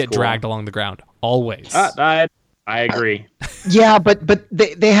always get dragged along the ground. Always. I agree. Yeah, but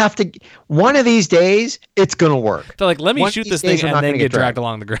they have to. One of these days, it's gonna work. So let me shoot this thing and then get dragged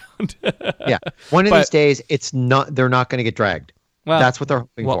along the ground. Yeah, one of these days, it's not. They're not gonna get dragged. Well, that's what they're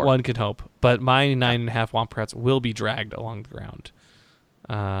hoping for. One could hope. But my 9.5 Womp Rats will be dragged along the ground.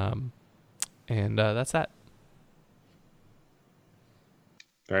 And that's that.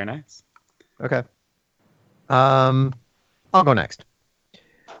 Very nice. Okay. I'll go next.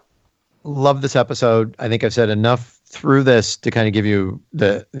 Love this episode. I think I've said enough through this to kind of give you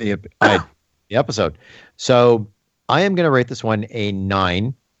the episode. So I am going to rate this one a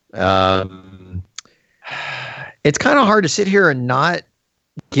 9. It's kind of hard to sit here and not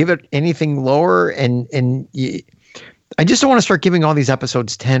give it anything lower. I just don't want to start giving all these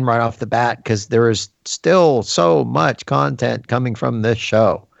episodes 10 right off the bat because there is still so much content coming from this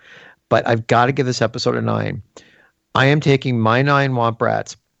show. But I've got to give this episode a 9. I am taking my 9 Womp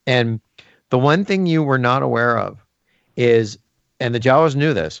Rats. And the one thing you were not aware of is, and the Jawas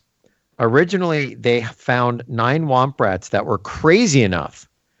knew this, originally they found 9 Womp Rats that were crazy enough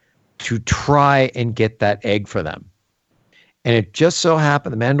to try and get that egg for them. And it just so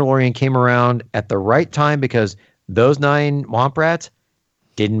happened the Mandalorian came around at the right time because those 9 Womp Rats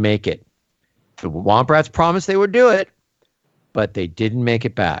didn't make it. The Womp Rats promised they would do it, but they didn't make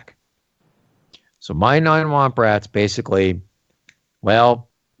it back. So my 9 Womp Rats basically, well,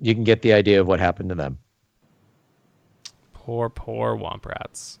 you can get the idea of what happened to them. Poor Womp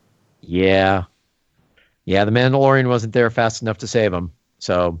Rats. Yeah. Yeah, the Mandalorian wasn't there fast enough to save them.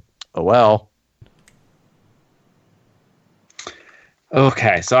 So, oh well.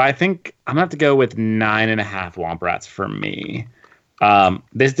 Okay, so I think I'm gonna have to go with 9.5 Womp Rats for me.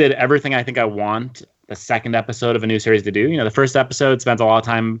 This did everything I think I want the second episode of a new series to do. You know, the first episode spends a lot of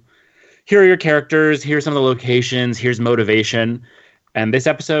time. Here are your characters. Here's some of the locations. Here's motivation, and this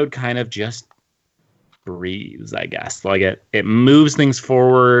episode kind of just breathes, I guess. Like it moves things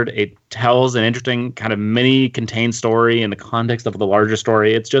forward. It tells an interesting kind of mini contained story in the context of the larger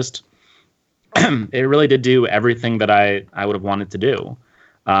story. It's just. It really did do everything that I would have wanted to do.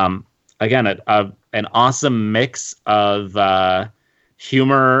 Again, an awesome mix of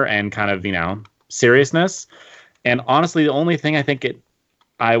humor and kind of, seriousness. And honestly, the only thing I think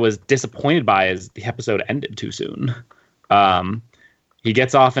I was disappointed by is the episode ended too soon. He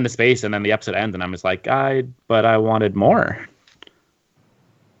gets off into space and then the episode ends and I'm just like, but I wanted more.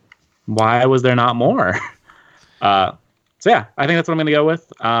 Why was there not more? So yeah, I think that's what I'm going to go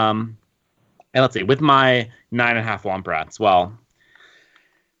with. And let's see, with my 9.5 Womp Rats, well,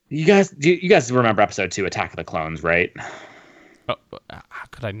 you guys remember episode 2, Attack of the Clones, right? Oh, how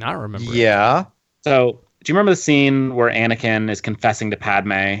could I not remember? Yeah. So, do you remember the scene where Anakin is confessing to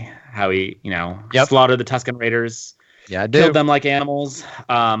Padme how he, slaughtered the Tusken Raiders? Yeah, I do. Killed them like animals.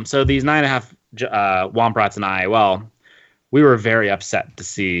 So these 9.5 Womp Rats and I, well, we were very upset to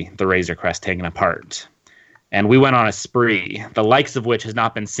see the Razor Crest taken apart. And we went on a spree, the likes of which has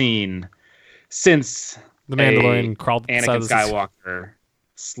not been seen since the Mandalorian crawled Anakin Skywalker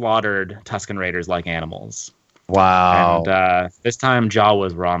slaughtered Tusken Raiders like animals. Wow. And this time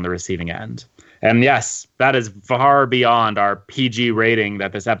Jawas were on the receiving end. And yes, that is far beyond our PG rating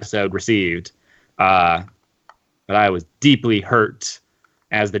that this episode received. But I was deeply hurt,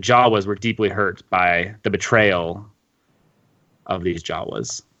 as the Jawas were deeply hurt by the betrayal of these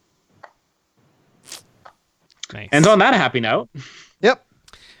Jawas. Nice. And on that happy note... Yep.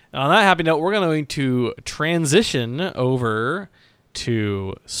 On that happy note, we're going to transition over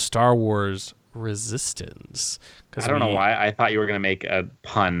to Star Wars Resistance. I don't know why. I thought you were going to make a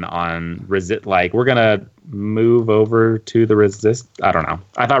pun on like we're going to move over to the I don't know.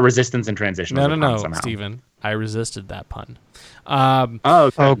 I thought Resistance and Transition was a pun somehow. Stephen. I resisted that pun.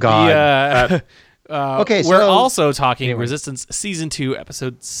 Oh, God. Okay, we're also talking Resistance Season 2,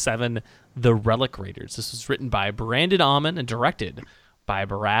 Episode 7, The Relic Raiders. This was written by Brandon Auman and directed by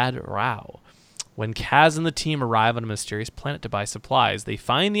Brad Rao. When Kaz and the team arrive on a mysterious planet to buy supplies, they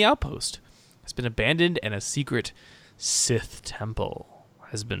find the outpost has been abandoned and a secret Sith temple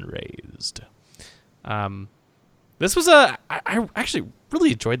has been raised. This was I actually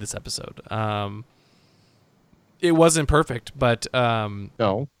really enjoyed this episode. It wasn't perfect, but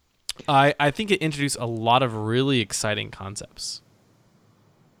no. I think it introduced a lot of really exciting concepts.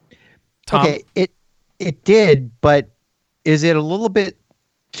 Tom? Okay, it did, but is it a little bit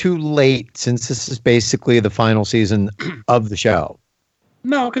too late since this is basically the final season of the show?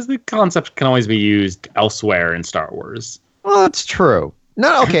 No, because the concept can always be used elsewhere in Star Wars. Well, that's true.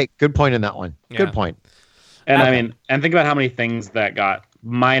 No, okay, good point in that one. Yeah. Good point. And and think about how many things that got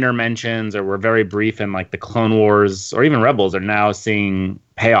minor mentions or were very brief in like the Clone Wars or even Rebels are now seeing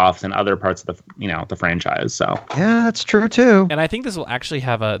payoffs in other parts of the franchise. So yeah, that's true too. And I think this episode will actually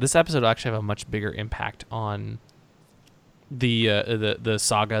have a much bigger impact on the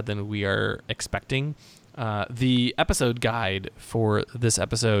saga than we are expecting. The episode guide for this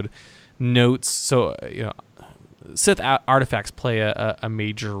episode notes Sith artifacts play a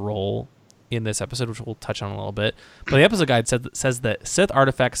major role in this episode, which we'll touch on a little bit. But the episode guide says that Sith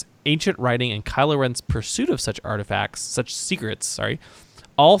artifacts, ancient writing, and Kylo Ren's pursuit of such secrets,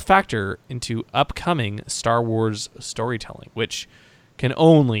 all factor into upcoming Star Wars storytelling, which can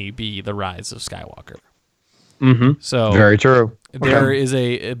only be the rise of Skywalker. Mm-hmm. So very true. There is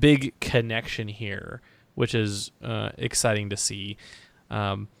a big connection here, which is exciting to see.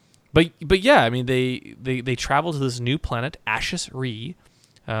 But yeah, I mean they travel to this new planet, Ashes Ree,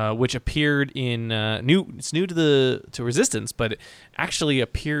 which appeared in it's new to Resistance, but it actually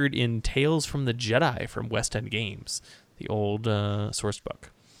appeared in Tales from the Jedi from West End Games, the old source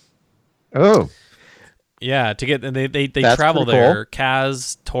book. Oh, Yeah, to get and they That's travel pretty there.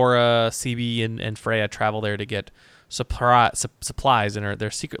 Kaz, Tora, CB, and Freya travel there to get supplies, and they're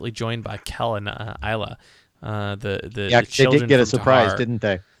secretly joined by Kel and Isla. The they children did get a from surprise, Tahar. didn't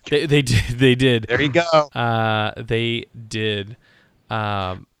they? They did. They did. There you go. They did.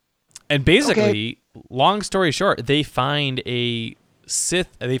 And basically, long story short, they find a Sith.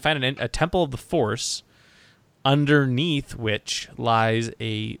 They find a temple of the Force, underneath which lies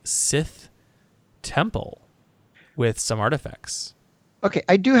a Sith temple with some artifacts. Okay,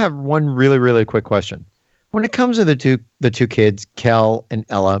 I do have one really, really quick question. When it comes to the two kids, Kel and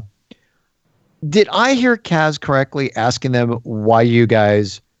Ella, did I hear Kaz correctly asking them why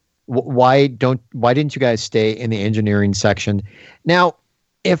didn't you guys stay in the engineering section? Now,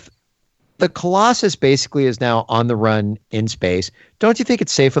 if the Colossus basically is now on the run in space, don't you think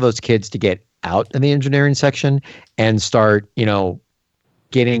it's safe for those kids to get out in the engineering section and start,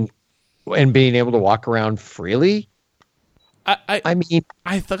 getting and being able to walk around freely? I mean,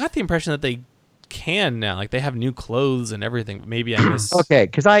 I got the impression that they can now. Like, they have new clothes and everything. Maybe I miss. Okay,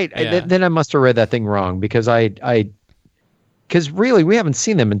 because then I must have read that thing wrong, because because really we haven't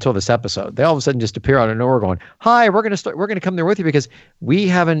seen them until this episode. They all of a sudden just appear out of nowhere, going, "Hi, we're gonna come there with you because we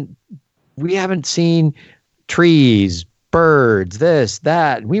haven't seen trees, birds, this,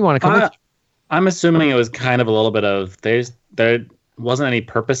 that. We want to come with you." I'm assuming it was kind of a little bit of there wasn't any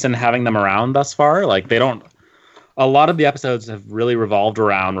purpose in having them around thus far. Like, they don't. A lot of the episodes have really revolved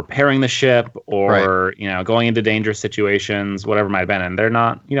around repairing the ship or going into dangerous situations, whatever it might have been. And they're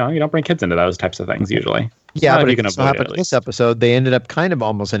not. You don't bring kids into those types of things usually. Yeah, but you it can so avoid happened it, in this episode, they ended up kind of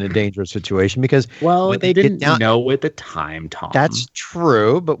almost in a dangerous situation because they didn't know at the time, Tom. That's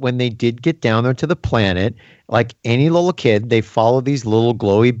true, but when they did get down there to the planet, like any little kid, they follow these little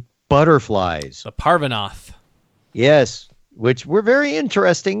glowy butterflies. The Parvanath. Yes, which were very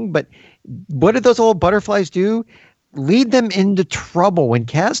interesting, but what did those little butterflies do? Lead them into trouble. When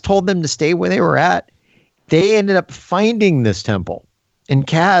Kaz told them to stay where they were at, they ended up finding this temple. And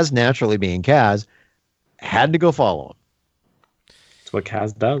Kaz, naturally being Kaz, had to go follow him. That's what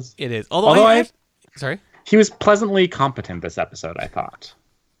Kaz does. It is. Although sorry? He was pleasantly competent this episode, I thought.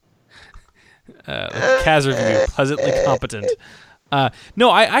 Kaz review, pleasantly competent. No,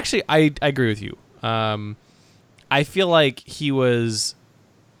 I agree with you. I feel like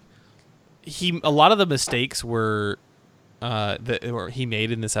a lot of the mistakes that he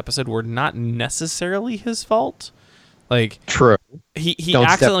made in this episode were not necessarily his fault. Like, true. He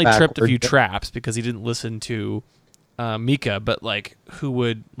accidentally tripped a few traps because he didn't listen to Mika, but like, who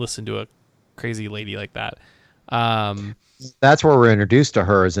would listen to a crazy lady like that? That's where we're introduced to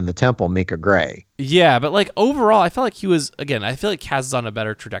her, is in the temple, Mika Gray. Yeah, but like, overall, I felt like I feel like Kaz is on a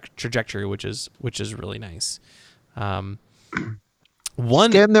better trajectory, which is really nice. He's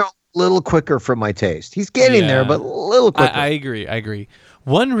getting there a little quicker for my taste. He's getting there, but a little quicker. I agree.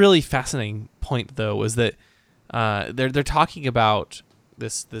 One really fascinating point, though, was that they're talking about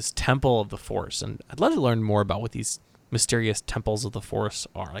this temple of the Force, and I'd love to learn more about what these mysterious temples of the Force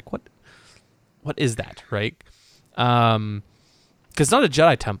are. Like, what is that, right? Because it's not a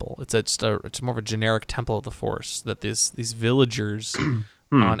Jedi temple. It's more of a generic temple of the Force that these villagers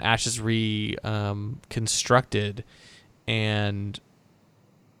on Ashes Re constructed, and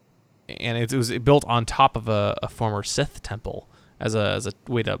it was built on top of a former Sith temple as a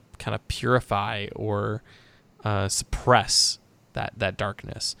way to kind of purify or suppress that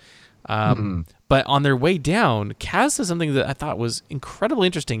darkness. But on their way down, Kaz says something that I thought was incredibly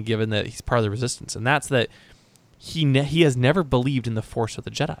interesting, given that he's part of the Resistance, and that's that he has never believed in the Force or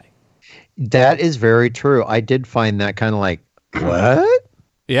the Jedi. That is very true. I did find that kind of like, what?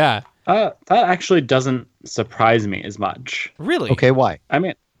 Yeah. That actually doesn't surprise me as much. Really? Okay, why? I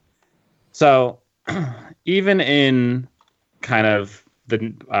mean, so even in kind of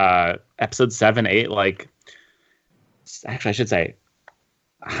the episode 7, 8, like, actually I should say,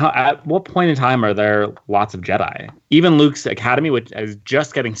 at what point in time are there lots of Jedi? Even Luke's Academy, which is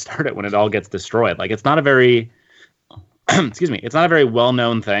just getting started when it all gets destroyed. Like, it's not a very, it's not a very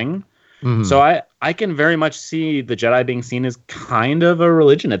well-known thing. Mm-hmm. So I can very much see the Jedi being seen as kind of a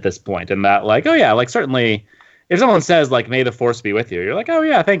religion at this point, and that, like, oh yeah, like, certainly if someone says, like, may the Force be with you, you're like, oh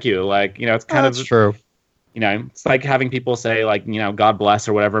yeah, thank you. Like, it's kind of true. It's like having people say, like, God bless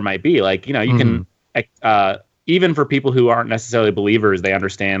or whatever it might be. Like, you can, even for people who aren't necessarily believers, they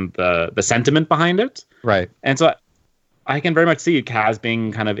understand the sentiment behind it. Right. And so I can very much see Kaz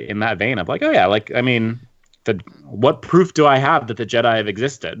being kind of in that vein of like, oh yeah, like, I mean, what proof do I have that the Jedi have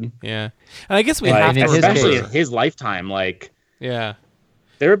existed? Yeah. And I guess we have to, especially in his lifetime, like, yeah,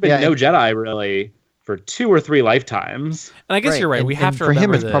 there have been no Jedi really for 2 or 3 lifetimes. And I guess you're right. We have to for him,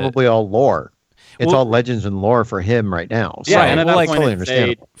 remember it's probably all lore. it's all legends and lore for him right now. So Yeah, and at that point, totally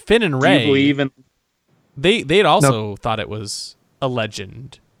understandable. Finn and do you Rey, believe in? they'd also thought it was a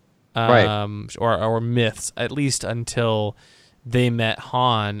legend, Right. or myths, at least until they met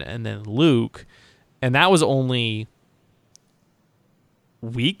Han and then Luke, and that was only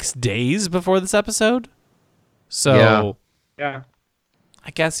weeks, days before this episode. So Yeah. I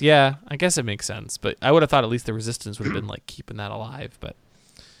guess it makes sense, but I would have thought at least the Resistance would have been like keeping that alive. But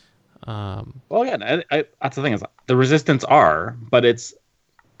Well, again, that's the thing is the Resistance are, but it's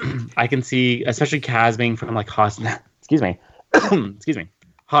I can see, especially Kaz being from like excuse me,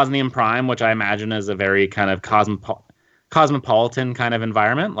 Hosnian Prime, which I imagine is a very kind of cosmopolitan kind of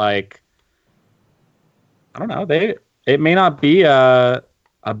environment. Like, I don't know, it may not be a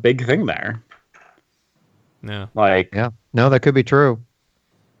big thing there. no, Like, Yeah. No, that could be true.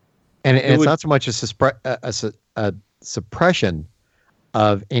 And it's not so much a suppression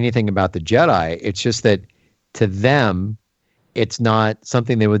of anything about the Jedi. It's just that to them, it's not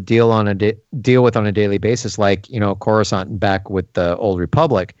something they would deal with on a daily basis, like, Coruscant back with the Old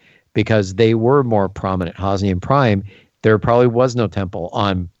Republic, because they were more prominent. Hosnian Prime, there probably was no temple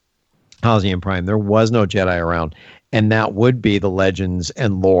on Hosnian Prime. There was no Jedi around, and that would be the legends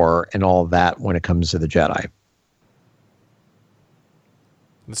and lore and all of that when it comes to the Jedi.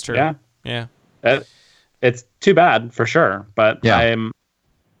 that's true. Yeah. Yeah. It's too bad for sure, but Yeah.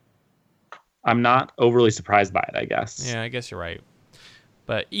 I'm not overly surprised by it, I guess. Yeah, I guess you're right.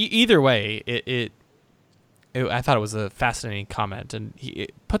 But either way, I thought it was a fascinating comment, and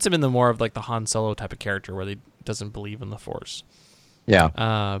it puts him in the more of like the Han Solo type of character where he doesn't believe in the Force.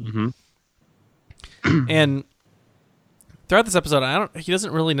 Yeah. And throughout this episode, he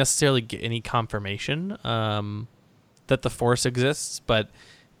doesn't really necessarily get any confirmation that the Force exists, but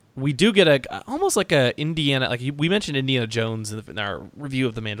we do get almost like a Indiana, like we mentioned Indiana Jones in our review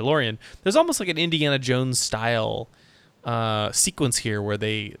of The Mandalorian. There's almost like an Indiana Jones style sequence here where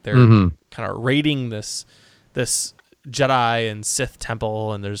they're kind of raiding this Jedi and Sith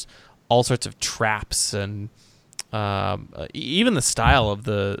temple, and there's all sorts of traps, and even the style of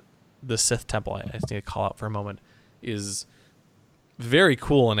the Sith temple, I just need to call out for a moment, is very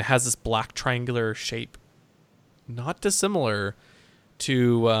cool, and it has this black triangular shape, not dissimilar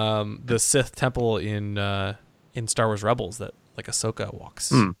to the Sith temple in Star Wars Rebels that like Ahsoka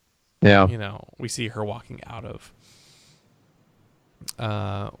walks. Yeah. We see her walking out of,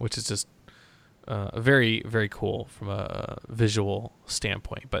 which is just very, very cool from a visual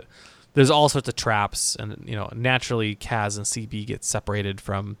standpoint. But there's all sorts of traps, and naturally Kaz and CB get separated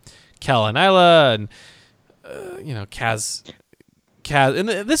from Kel and Isla, and Kaz, and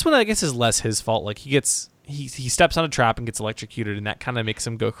this one I guess is less his fault. Like he steps on a trap and gets electrocuted, and that kind of makes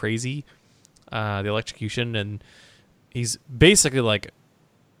him go crazy, the electrocution, and he's basically like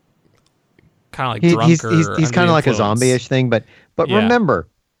kind of like drunk. He's kind of like a zombie-ish thing, but Yeah. remember,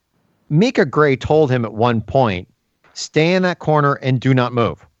 Mika Gray told him at one point, stay in that corner and do not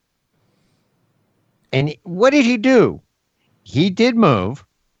move. And what did he do? He did move.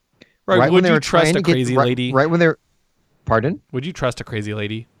 Right, would you trust a crazy lady? Right when they're... Pardon? Would you trust a crazy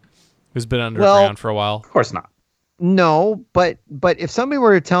lady who's been underground for a while? Of course not. No, but if somebody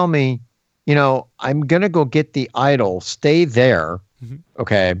were to tell me, I'm going to go get the idol, stay there,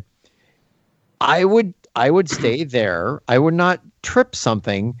 okay, I would stay there. I would not trip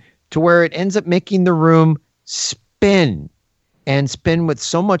something to where it ends up making the room spin with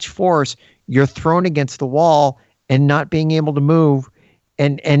so much force, you're thrown against the wall and not being able to move.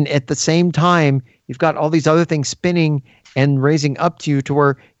 And at the same time, you've got all these other things spinning and raising up to you to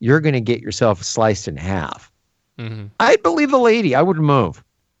where you're going to get yourself sliced in half. I'd believe the lady. I wouldn't move.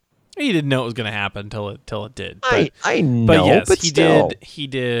 He didn't know it was going to happen until it did. But, I know, but yes, but still. he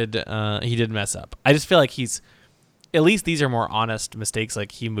did mess up. I just feel like at least these are more honest mistakes.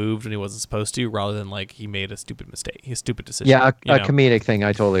 Like he moved when he wasn't supposed to, rather than like he made a stupid mistake, a stupid decision. Yeah, a comedic thing.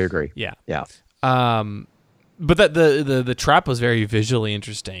 I totally agree. Yeah. Yeah. But that the trap was very visually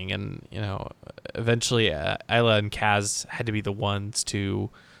interesting, and eventually Isla and Kaz had to be the ones to.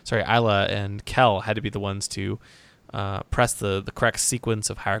 Sorry, Isla and Kel had to be the ones to press the correct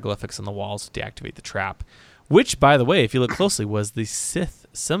sequence of hieroglyphics on the walls to deactivate the trap, which, by the way, if you look closely, was the Sith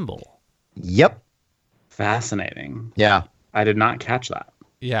symbol. Yep. Fascinating. Yeah. I did not catch that.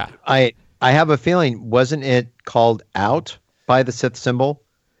 Yeah. I have a feeling, wasn't it called out by the Sith symbol?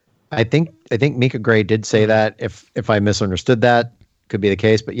 I think Mika Gray did say that. If I misunderstood that, could be the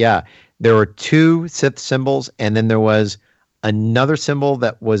case. But yeah, there were two Sith symbols, and then there was another symbol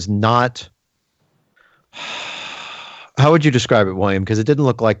that was not. How would you describe it, William? Because it didn't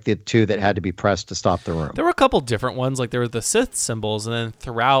look like the two that had to be pressed to stop the room. There were a couple different ones, like there were the Sith symbols, and then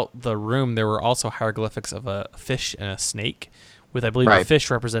throughout the room there were also hieroglyphics of a fish and a snake, with I believe a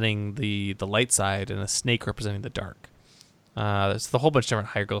fish representing the light side and a snake representing the dark. There's the whole bunch of different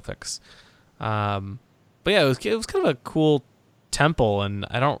hieroglyphics. But yeah, it was kind of a cool temple, and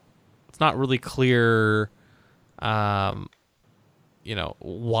it's not really clear, why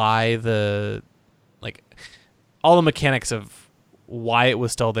all the mechanics of why it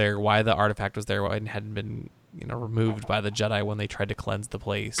was still there, why the artifact was there, why it hadn't been, removed by the Jedi when they tried to cleanse the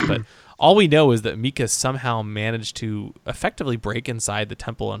place. But all we know is that Mika somehow managed to effectively break inside the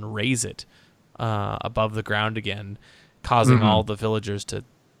temple and raise it above the ground again, causing all the villagers to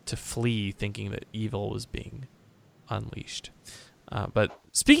flee, thinking that evil was being unleashed. But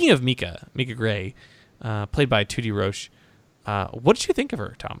speaking of Mika Gray, played by Tootie Roche, what did you think of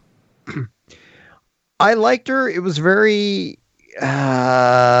her, Tom? I liked her. It was very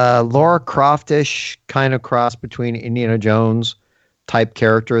Laura Croftish, kind of cross between Indiana Jones type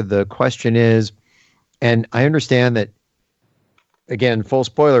character. The question is, and I understand that, again, full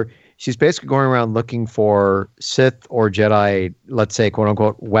spoiler, she's basically going around looking for Sith or Jedi, let's say, quote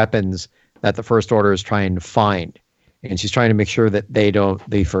unquote, weapons that the First Order is trying to find. And she's trying to make sure that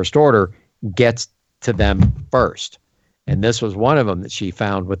the First Order gets to them first. And this was one of them that she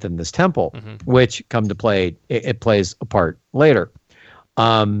found within this temple, which come to play, it plays a part later.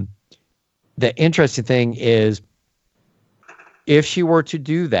 The interesting thing is, if she were to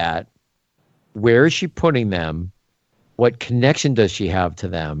do that, where is she putting them? What connection does she have to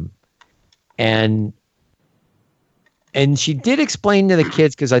them? And she did explain to the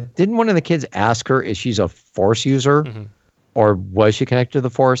kids, because didn't one of the kids ask her if she's a Force user or was she connected to the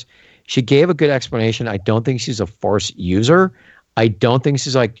Force? She gave a good explanation. I don't think she's a Force user. I don't think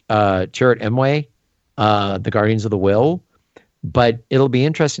she's like Chirrut Îmwe, the Guardians of the Will. But it'll be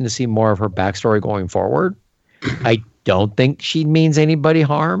interesting to see more of her backstory going forward. I don't think she means anybody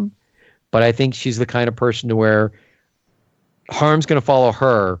harm, but I think she's the kind of person to where harm's going to follow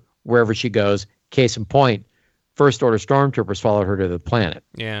her wherever she goes. Case in point, First Order stormtroopers followed her to the planet.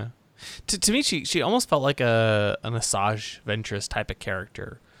 Yeah. To me, she almost felt like an Asajj Ventress type of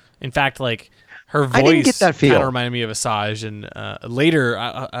character. In fact, like her voice kind of reminded me of Asajj, and later,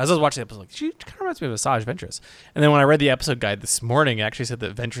 as I was watching the episode, like, she kind of reminds me of Asajj Ventress. And then when I read the episode guide this morning, it actually said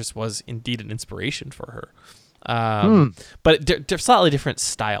that Ventress was indeed an inspiration for her. But they're slightly different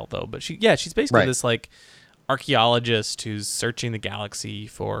style, though. But she's basically this like archaeologist who's searching the galaxy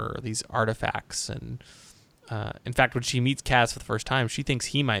for these artifacts. And in fact, when she meets Kaz for the first time, she thinks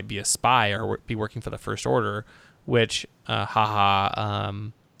he might be a spy or be working for the First Order, which,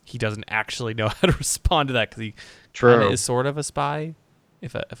 he doesn't actually know how to respond to that, because he kind of is sort of a spy,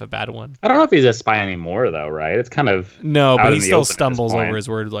 if a bad one. I don't know if he's a spy anymore, though, right? It's kind of but he still stumbles over his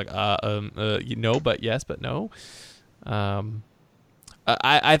words, like but yes, but no.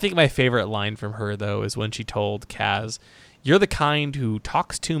 I think my favorite line from her, though, is when she told Kaz, "You're the kind who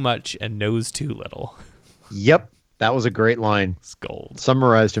talks too much and knows too little." Yep, that was a great line. It's gold.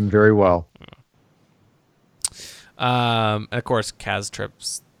 Summarized him very well. And of course, Kaz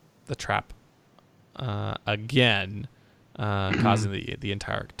trips the trap again, causing the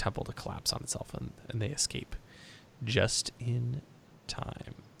entire temple to collapse on itself, and they escape just in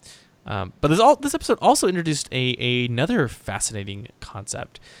time. But this episode also introduced another fascinating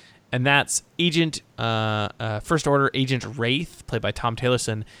concept, and that's First Order Agent Wraith, played by Tom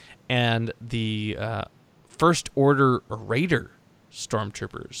Taylorson, and the First Order Raider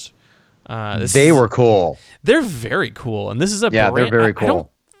stormtroopers. They were cool. They're very cool, and this is they're very cool. I don't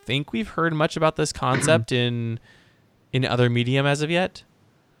think we've heard much about this concept in other medium as of yet.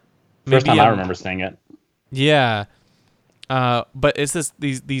 First time I remember seeing it. Yeah, but it's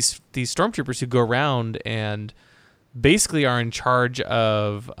these stormtroopers who go around and basically are in charge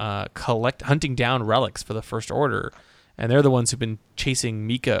of hunting down relics for the First Order, and they're the ones who've been chasing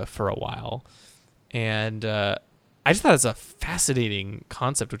Mika for a while, and I just thought it's a fascinating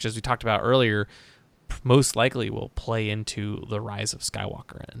concept, which, as we talked about earlier, most likely will play into the Rise of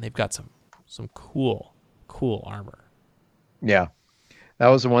Skywalker, and they've got some cool armor. Yeah, that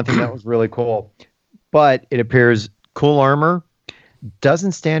was the one thing that was really cool. But it appears cool armor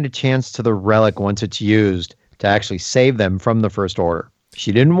doesn't stand a chance to the relic once it's used to actually save them from the First Order.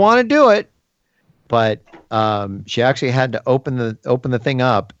 She didn't want to do it, but she actually had to open the thing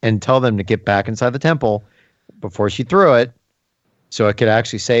up and tell them to get back inside the temple before she threw it, so it could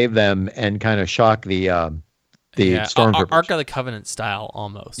actually save them and kind of shock the stormtroopers. Ark of the Covenant style,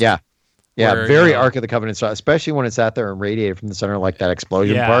 almost. Yeah, very Ark of the Covenant style, especially when it sat there and radiated from the center like that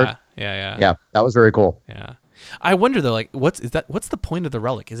explosion part. Yeah, that was very cool. Yeah, I wonder though, like, what's the point of the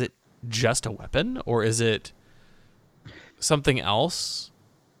relic? Is it just a weapon, or is it something else?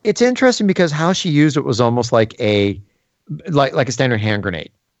 It's interesting because how she used it was almost like a standard hand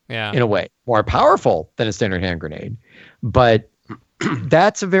grenade. Yeah. In a way, more powerful than a standard hand grenade. But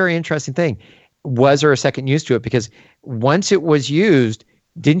that's a very interesting thing. Was there a second use to it? Because once it was used,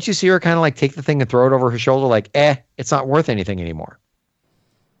 didn't you see her kind of like take the thing and throw it over her shoulder like, it's not worth anything anymore?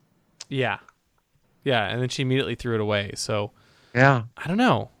 Yeah. Yeah, and then she immediately threw it away. So yeah, I don't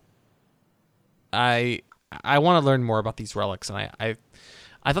know. I want to learn more about these relics, and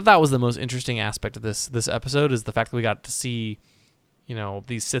I thought that was the most interesting aspect of this episode, is the fact that we got to see, you know,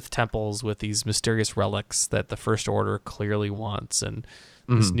 these Sith temples with these mysterious relics that the First Order clearly wants, and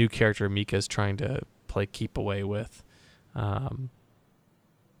this new character Mika is trying to play keep away with. It's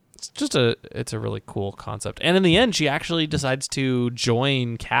a really cool concept. And in the end, she actually decides to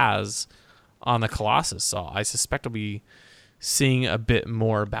join Kaz on the Colossus. So I suspect we'll be seeing a bit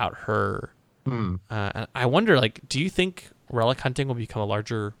more about her. And I wonder, like, do you think relic hunting will become a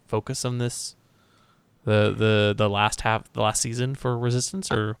larger focus on this, the last season for Resistance?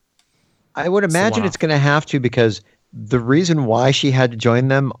 Or I would imagine it's going to have to, because the reason why she had to join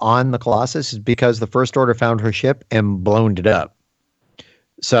them on the Colossus is because the First Order found her ship and blown it up.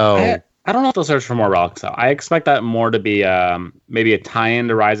 So I don't know if they'll search for more relics, though. I expect that more to be maybe a tie-in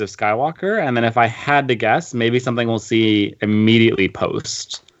to Rise of Skywalker, and then if I had to guess, maybe something we'll see immediately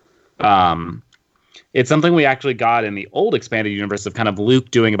post. It's something we actually got in the old expanded universe of kind of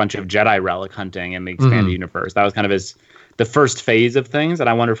Luke doing a bunch of Jedi relic hunting in the expanded universe. That was kind of the first phase of things, and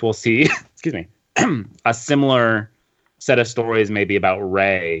I wonder if we'll see, excuse me, a similar set of stories maybe about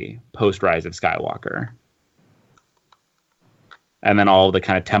Rey post Rise of Skywalker. And then all the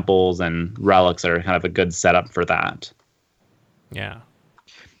kind of temples and relics are kind of a good setup for that. Yeah.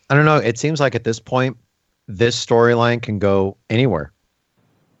 I don't know. It seems like at this point, this storyline can go anywhere.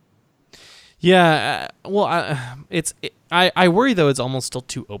 Yeah. Well, I worry though it's almost still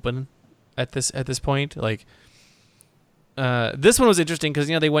too open at this point. Like, this one was interesting because,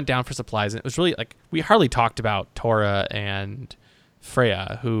 you know, they went down for supplies, and it was really like we hardly talked about Torra and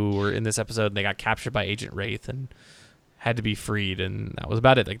Freya, who were in this episode, and they got captured by Agent Wraith and had to be freed, and that was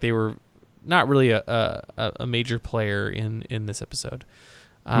about it. Like, they were not really a major player in this episode.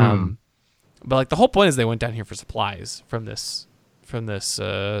 But like the whole point is they went down here for supplies from this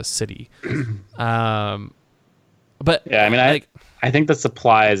city. But yeah, I mean, I think the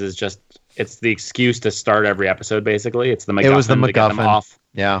supplies is just, it's the excuse to start every episode. Basically, it's the MacGuffin. It was the MacGuffin. To get them off.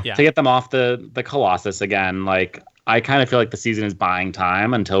 Yeah, to get them off the Colossus again. Like, I kind of feel like the season is buying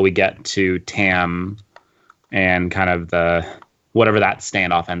time until we get to Tam and kind of the whatever that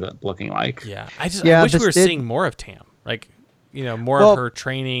standoff ends up looking like. Yeah, I wish we were seeing more of Tam. Like, you know, more of her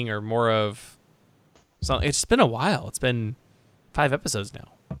training, or more of something. It's been a while. It's been 5 episodes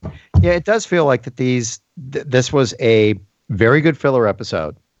now. Yeah, it does feel like that this was a very good filler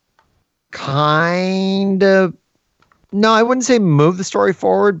episode. Kind of, no, I wouldn't say move the story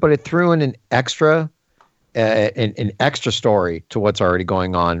forward, but it threw in an extra story to what's already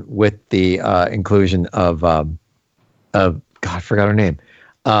going on with the inclusion of God, I forgot her name.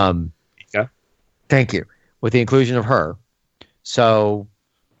 Yeah. Thank you. With the inclusion of her. So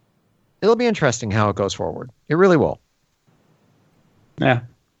it'll be interesting how it goes forward. It really will. Yeah,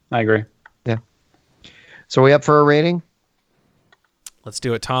 I agree. Yeah. So are we up for a rating? Let's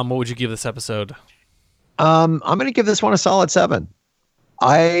do it. Tom, what would you give this episode? I'm going to give this one a solid 7.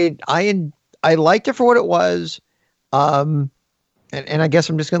 I liked it for what it was. And I guess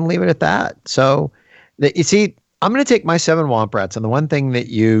I'm just going to leave it at that. So you see, I'm going to take my 7 Womp Rats. And the one thing that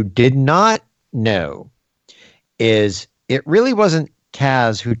you did not know is it really wasn't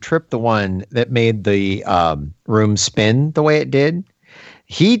Kaz who tripped the one that made the room spin the way it did.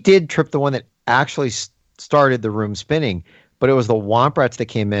 He did trip the one that actually started the room spinning, but it was the Womp Rats that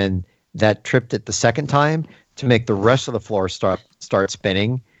came in that tripped it the second time to make the rest of the floor start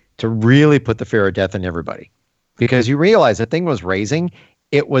spinning, to really put the fear of death in everybody. Because you realize the thing was raising,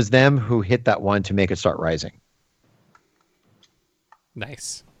 it was them who hit that one to make it start rising.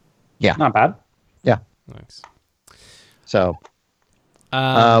 Nice. Yeah. Not bad. Yeah. Nice. So,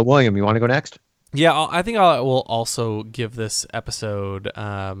 William, you want to go next? Yeah, I think I will also give this episode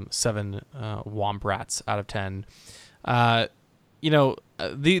 7 Womp Rats out of 10. You know,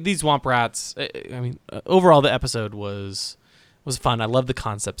 these Womp Rats, I mean, overall the episode was fun. I love the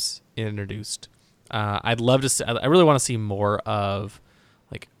concepts it introduced. I'd love to see, I really want to see more of,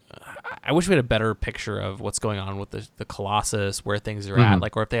 like, I wish we had a better picture of what's going on with the Colossus, where things are at,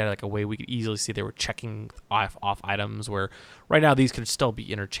 like, or if they had like a way we could easily see they were checking off items, where right now these could still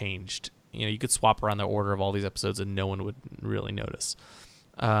be interchanged you could swap around the order of all these episodes and no one would really notice.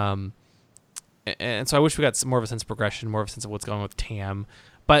 And so I wish we got more of a sense of progression, more of a sense of what's going on with Tam.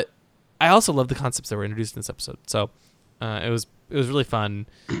 But I also love the concepts that were introduced in this episode. So it was really fun.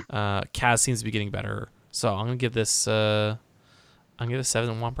 Kaz seems to be getting better. So I'm gonna give this 7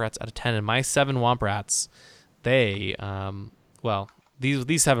 Womp Rats out of 10. And my 7 Womp Rats, they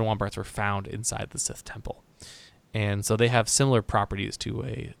these 7 Womp Rats were found inside the Sith Temple. And so they have similar properties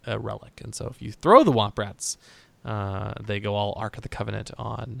to a relic. And so if you throw the Womp Rats, they go all Ark of the Covenant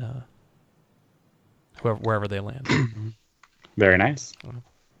on wherever they land. Very nice.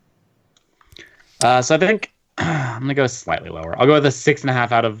 So I think I'm going to go slightly lower. I'll go with a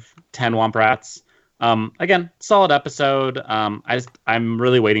 6.5 out of 10 Womp Rats. Again, solid episode. I'm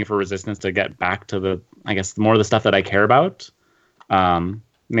really waiting for Resistance to get back to more of the stuff that I care about.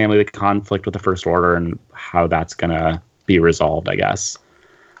 Namely the conflict with the First Order and how that's going to be resolved, I guess.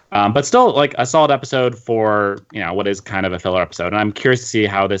 But still, like, a solid episode for, what is kind of a filler episode. And I'm curious to see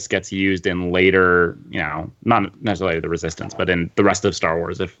how this gets used in later, not necessarily the Resistance, but in the rest of Star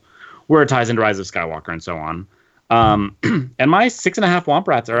Wars, where it ties into Rise of Skywalker and so on. And my 6.5 Womp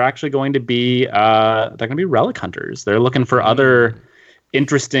Rats are actually going to be, they're going to be relic hunters. They're looking for other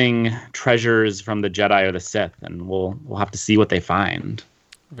interesting treasures from the Jedi or the Sith, and we'll have to see what they find.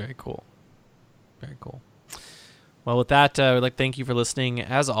 Very cool. Very cool. Well, with that, we'd like to thank you for listening,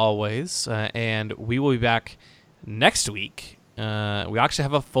 as always, and we will be back next week. We actually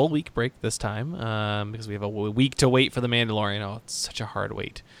have a full week break this time because we have a week to wait for The Mandalorian. Oh, it's such a hard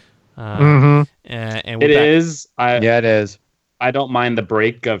wait. And it is. It is. I don't mind the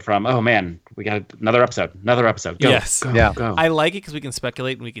break from, oh man, we got another episode. Go, yes. Go. I like it because we can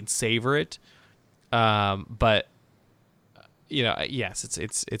speculate and we can savor it. But yes,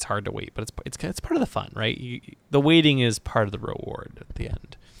 it's hard to wait, but it's part of the fun, right? The waiting is part of the reward at the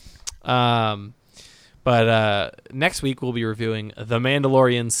end. But next week we'll be reviewing The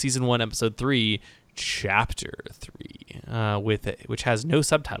Mandalorian Season 1, Episode 3, Chapter 3, which has no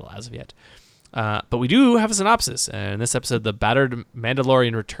subtitle as of yet. But we do have a synopsis, and in this episode, the battered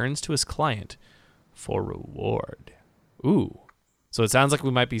Mandalorian returns to his client for reward. Ooh. So it sounds like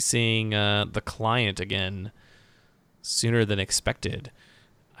we might be seeing the client again sooner than expected.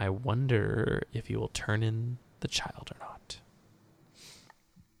 I wonder if he will turn in the child or not.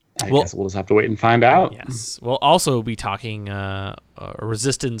 I guess we'll just have to wait and find out. Yes. We'll also be talking a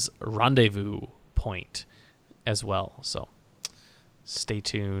Resistance rendezvous point as well. So stay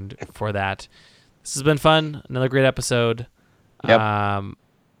tuned for that. This has been fun. Another great episode. Yep.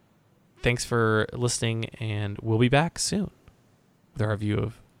 Thanks for listening, and we'll be back soon with our review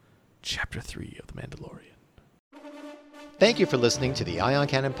of Chapter 3 of The Mandalorian. Thank you for listening to the Ion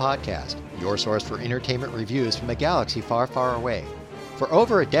Cannon Podcast, your source for entertainment reviews from a galaxy far, far away. For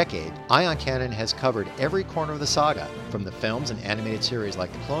over a decade, Ion Cannon has covered every corner of the saga, from the films and animated series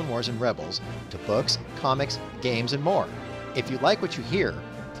like The Clone Wars and Rebels, to books, comics, games, and more. If you like what you hear,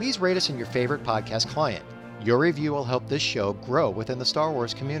 please rate us in your favorite podcast client. Your review will help this show grow within the Star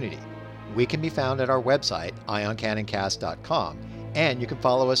Wars community. We can be found at our website, ioncanoncast.com, and you can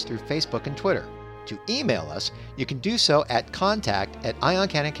follow us through Facebook and Twitter. To email us, you can do so at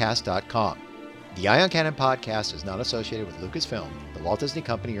contact@ioncanoncast.com. The Ion Cannon Podcast is not associated with Lucasfilm, the Walt Disney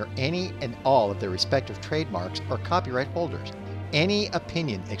Company, or any and all of their respective trademarks or copyright holders. Any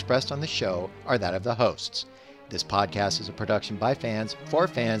opinion expressed on the show are that of the hosts. This podcast is a production by fans, for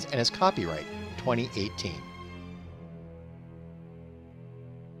fans, and is copyright 2018.